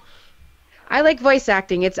 So I like voice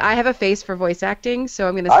acting. I have a face for voice acting, so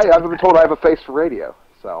I'm gonna. I've been told I have a face for radio.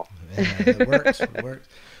 So yeah, it works. It works.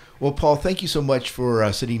 Well, Paul, thank you so much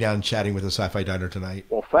for sitting down and chatting with the SciFi Diner tonight.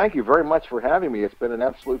 Well, thank you very much for having me. It's been an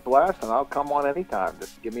absolute blast, and I'll come on anytime.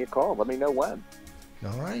 Just give me a call. Let me know when.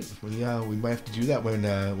 All right. We might have to do that when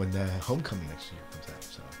the Homecoming next year comes out.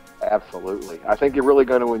 So. Absolutely. I think you're really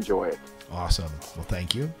going to enjoy it. Awesome. Well,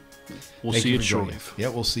 thank you. We'll see you shortly. Yeah,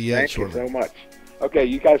 we'll see you shortly. Thank you so much. Okay,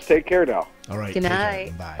 you guys take care now. All right. Good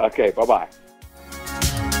night. Bye. Okay, bye-bye.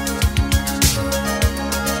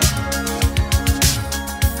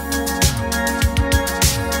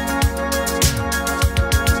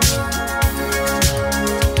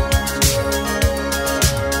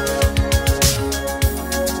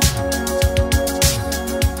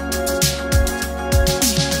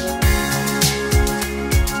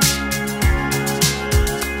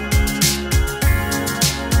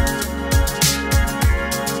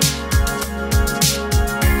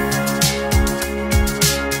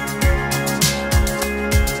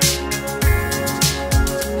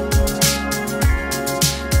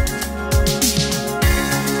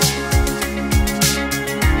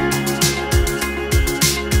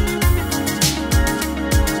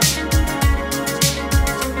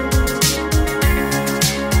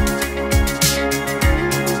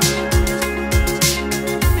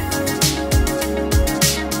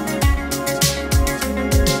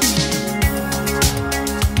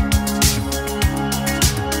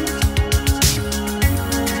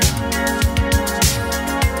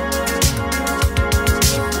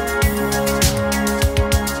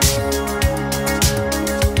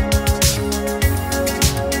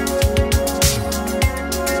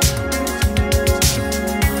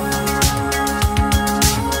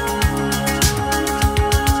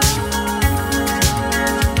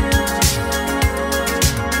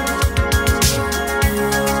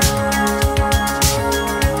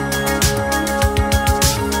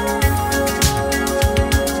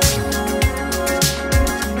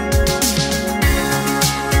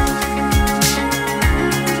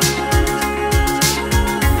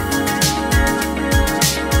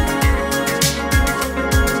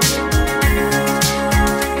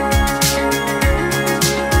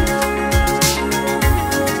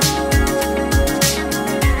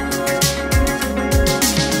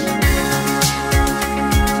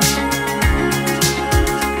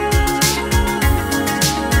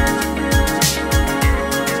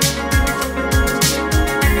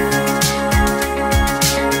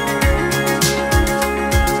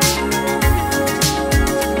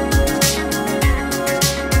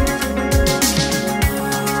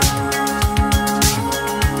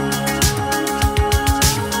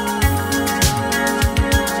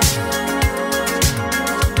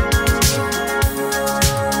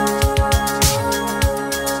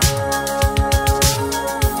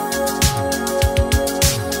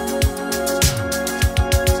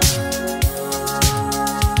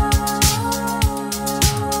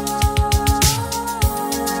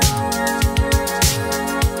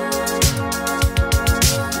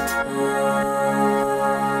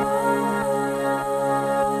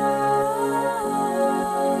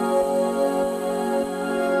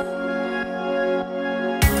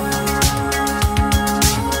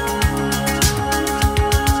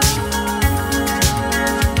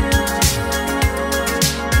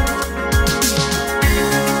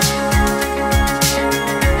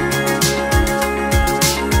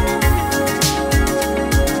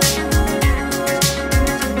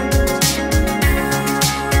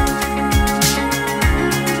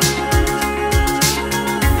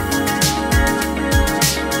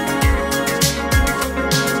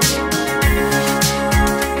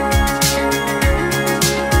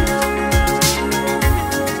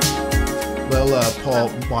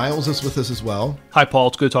 Paul Miles is with us as well. Hi, Paul.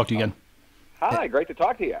 It's good to talk to you again. Hi, great to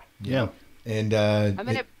talk to you. Yeah. And I'm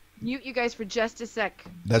going to mute you guys for just a sec.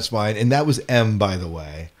 that's fine. And that was M, by the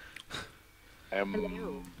way.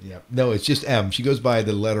 Hello. Yeah. No, it's just M. She goes by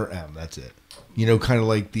the letter M. That's it. You know, kind of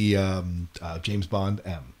like the James Bond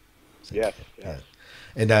M. Yes.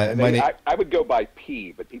 And my name, I would go by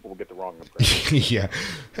P, but people will get the wrong impression. yeah.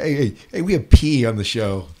 Hey, we have P on the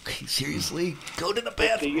show. Seriously? Go to the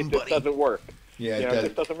bathroom, it just doesn't work. Yeah, it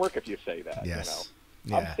just doesn't work if you say that. Yes.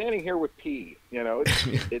 Yeah. I'm standing here with P.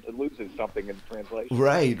 It loses something in translation.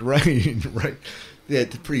 Right. Yeah,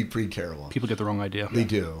 it's pretty terrible. People get the wrong idea. They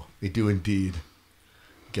do indeed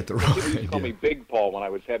get the wrong People used to call idea. me Big Paul when I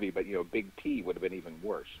was heavy, but Big P would have been even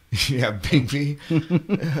worse. Yeah, Big P.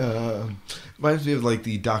 Reminds me of like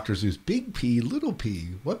the Dr. Seuss. Big P, little P.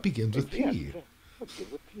 What begins with P? Yeah. What's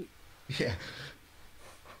good with P? Yeah.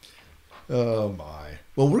 Oh my.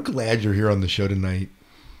 Well, we're glad you're here on the show tonight.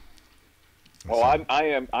 Well, I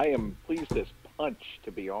am pleased as punch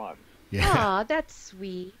to be on. Yeah. Aw, that's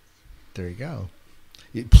sweet. There you go.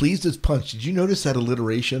 Pleased as punch. Did you notice that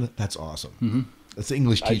alliteration? That's awesome. Mm-hmm. That's the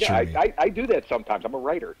English teacher. I do that sometimes. I'm a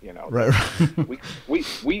writer, Right.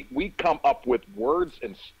 we come up with words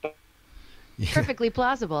and stuff. Yeah. Perfectly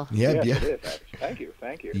plausible. Yeah. Yes, it is, actually.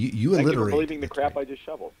 Thank you. You Thank alliterate. you for believing the That's crap great. I just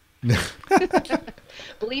shoveled.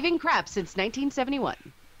 Believing crap since 1971.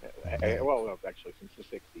 Well, actually, since the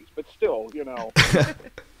 60s. But still,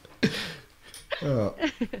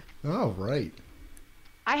 Oh, right.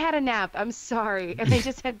 I had a nap. I'm sorry. And I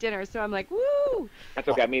just had dinner, so I'm like, woo! That's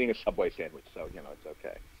okay. I'm eating a Subway sandwich, so, it's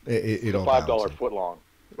okay. It all $5 balances. foot long.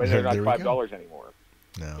 But they're not There we go. $5 anymore.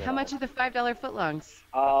 No. How much are the $5 footlongs?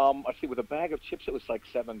 Let's see, with a bag of chips, it was like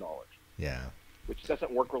 $7, Yeah. which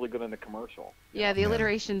doesn't work really good in the commercial. Yeah, the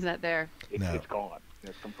alliteration's not there. No. It's gone.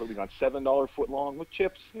 It's completely gone. $7 foot long with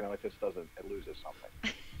chips, it just doesn't, it loses something.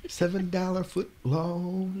 $7 foot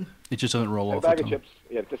long. It just doesn't roll A off bag the of tongue. chips,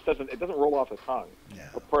 it doesn't roll off the tongue. Yeah.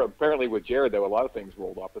 Apparently with Jared, though, a lot of things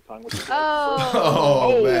rolled off the tongue. Which is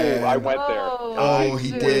Oh, man. I went there. Oh, he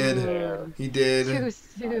soon. did. There. He did. Too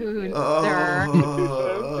soon, sir.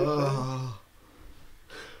 Oh.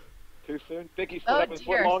 Too soon? Think he's still Oh, having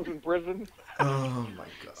dear. footlongs in prison? Oh my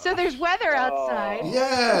God. So there's weather outside.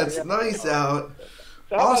 Yeah, it's nice out.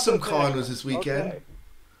 So how about Awesome this con thing? was this weekend. Okay.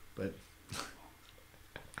 But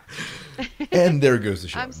and there goes the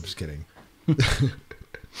show. I'm I'm just kidding.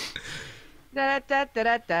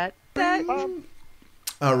 Da-da-da-da-da-da.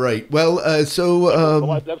 All right. Well, so The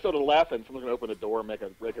last episode of Laughing, someone's going to open a door, make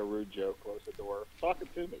a rude joke, close the door. Talking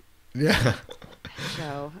to me. yeah.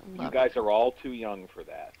 Show. You guys are all too young for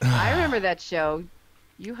that. I remember that show.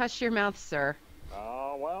 You hush your mouth, sir.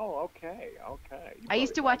 Oh, well, okay. You I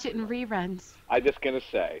used to probably watch it in reruns. I'm just going to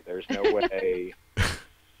say, there's no way.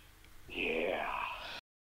 Yeah.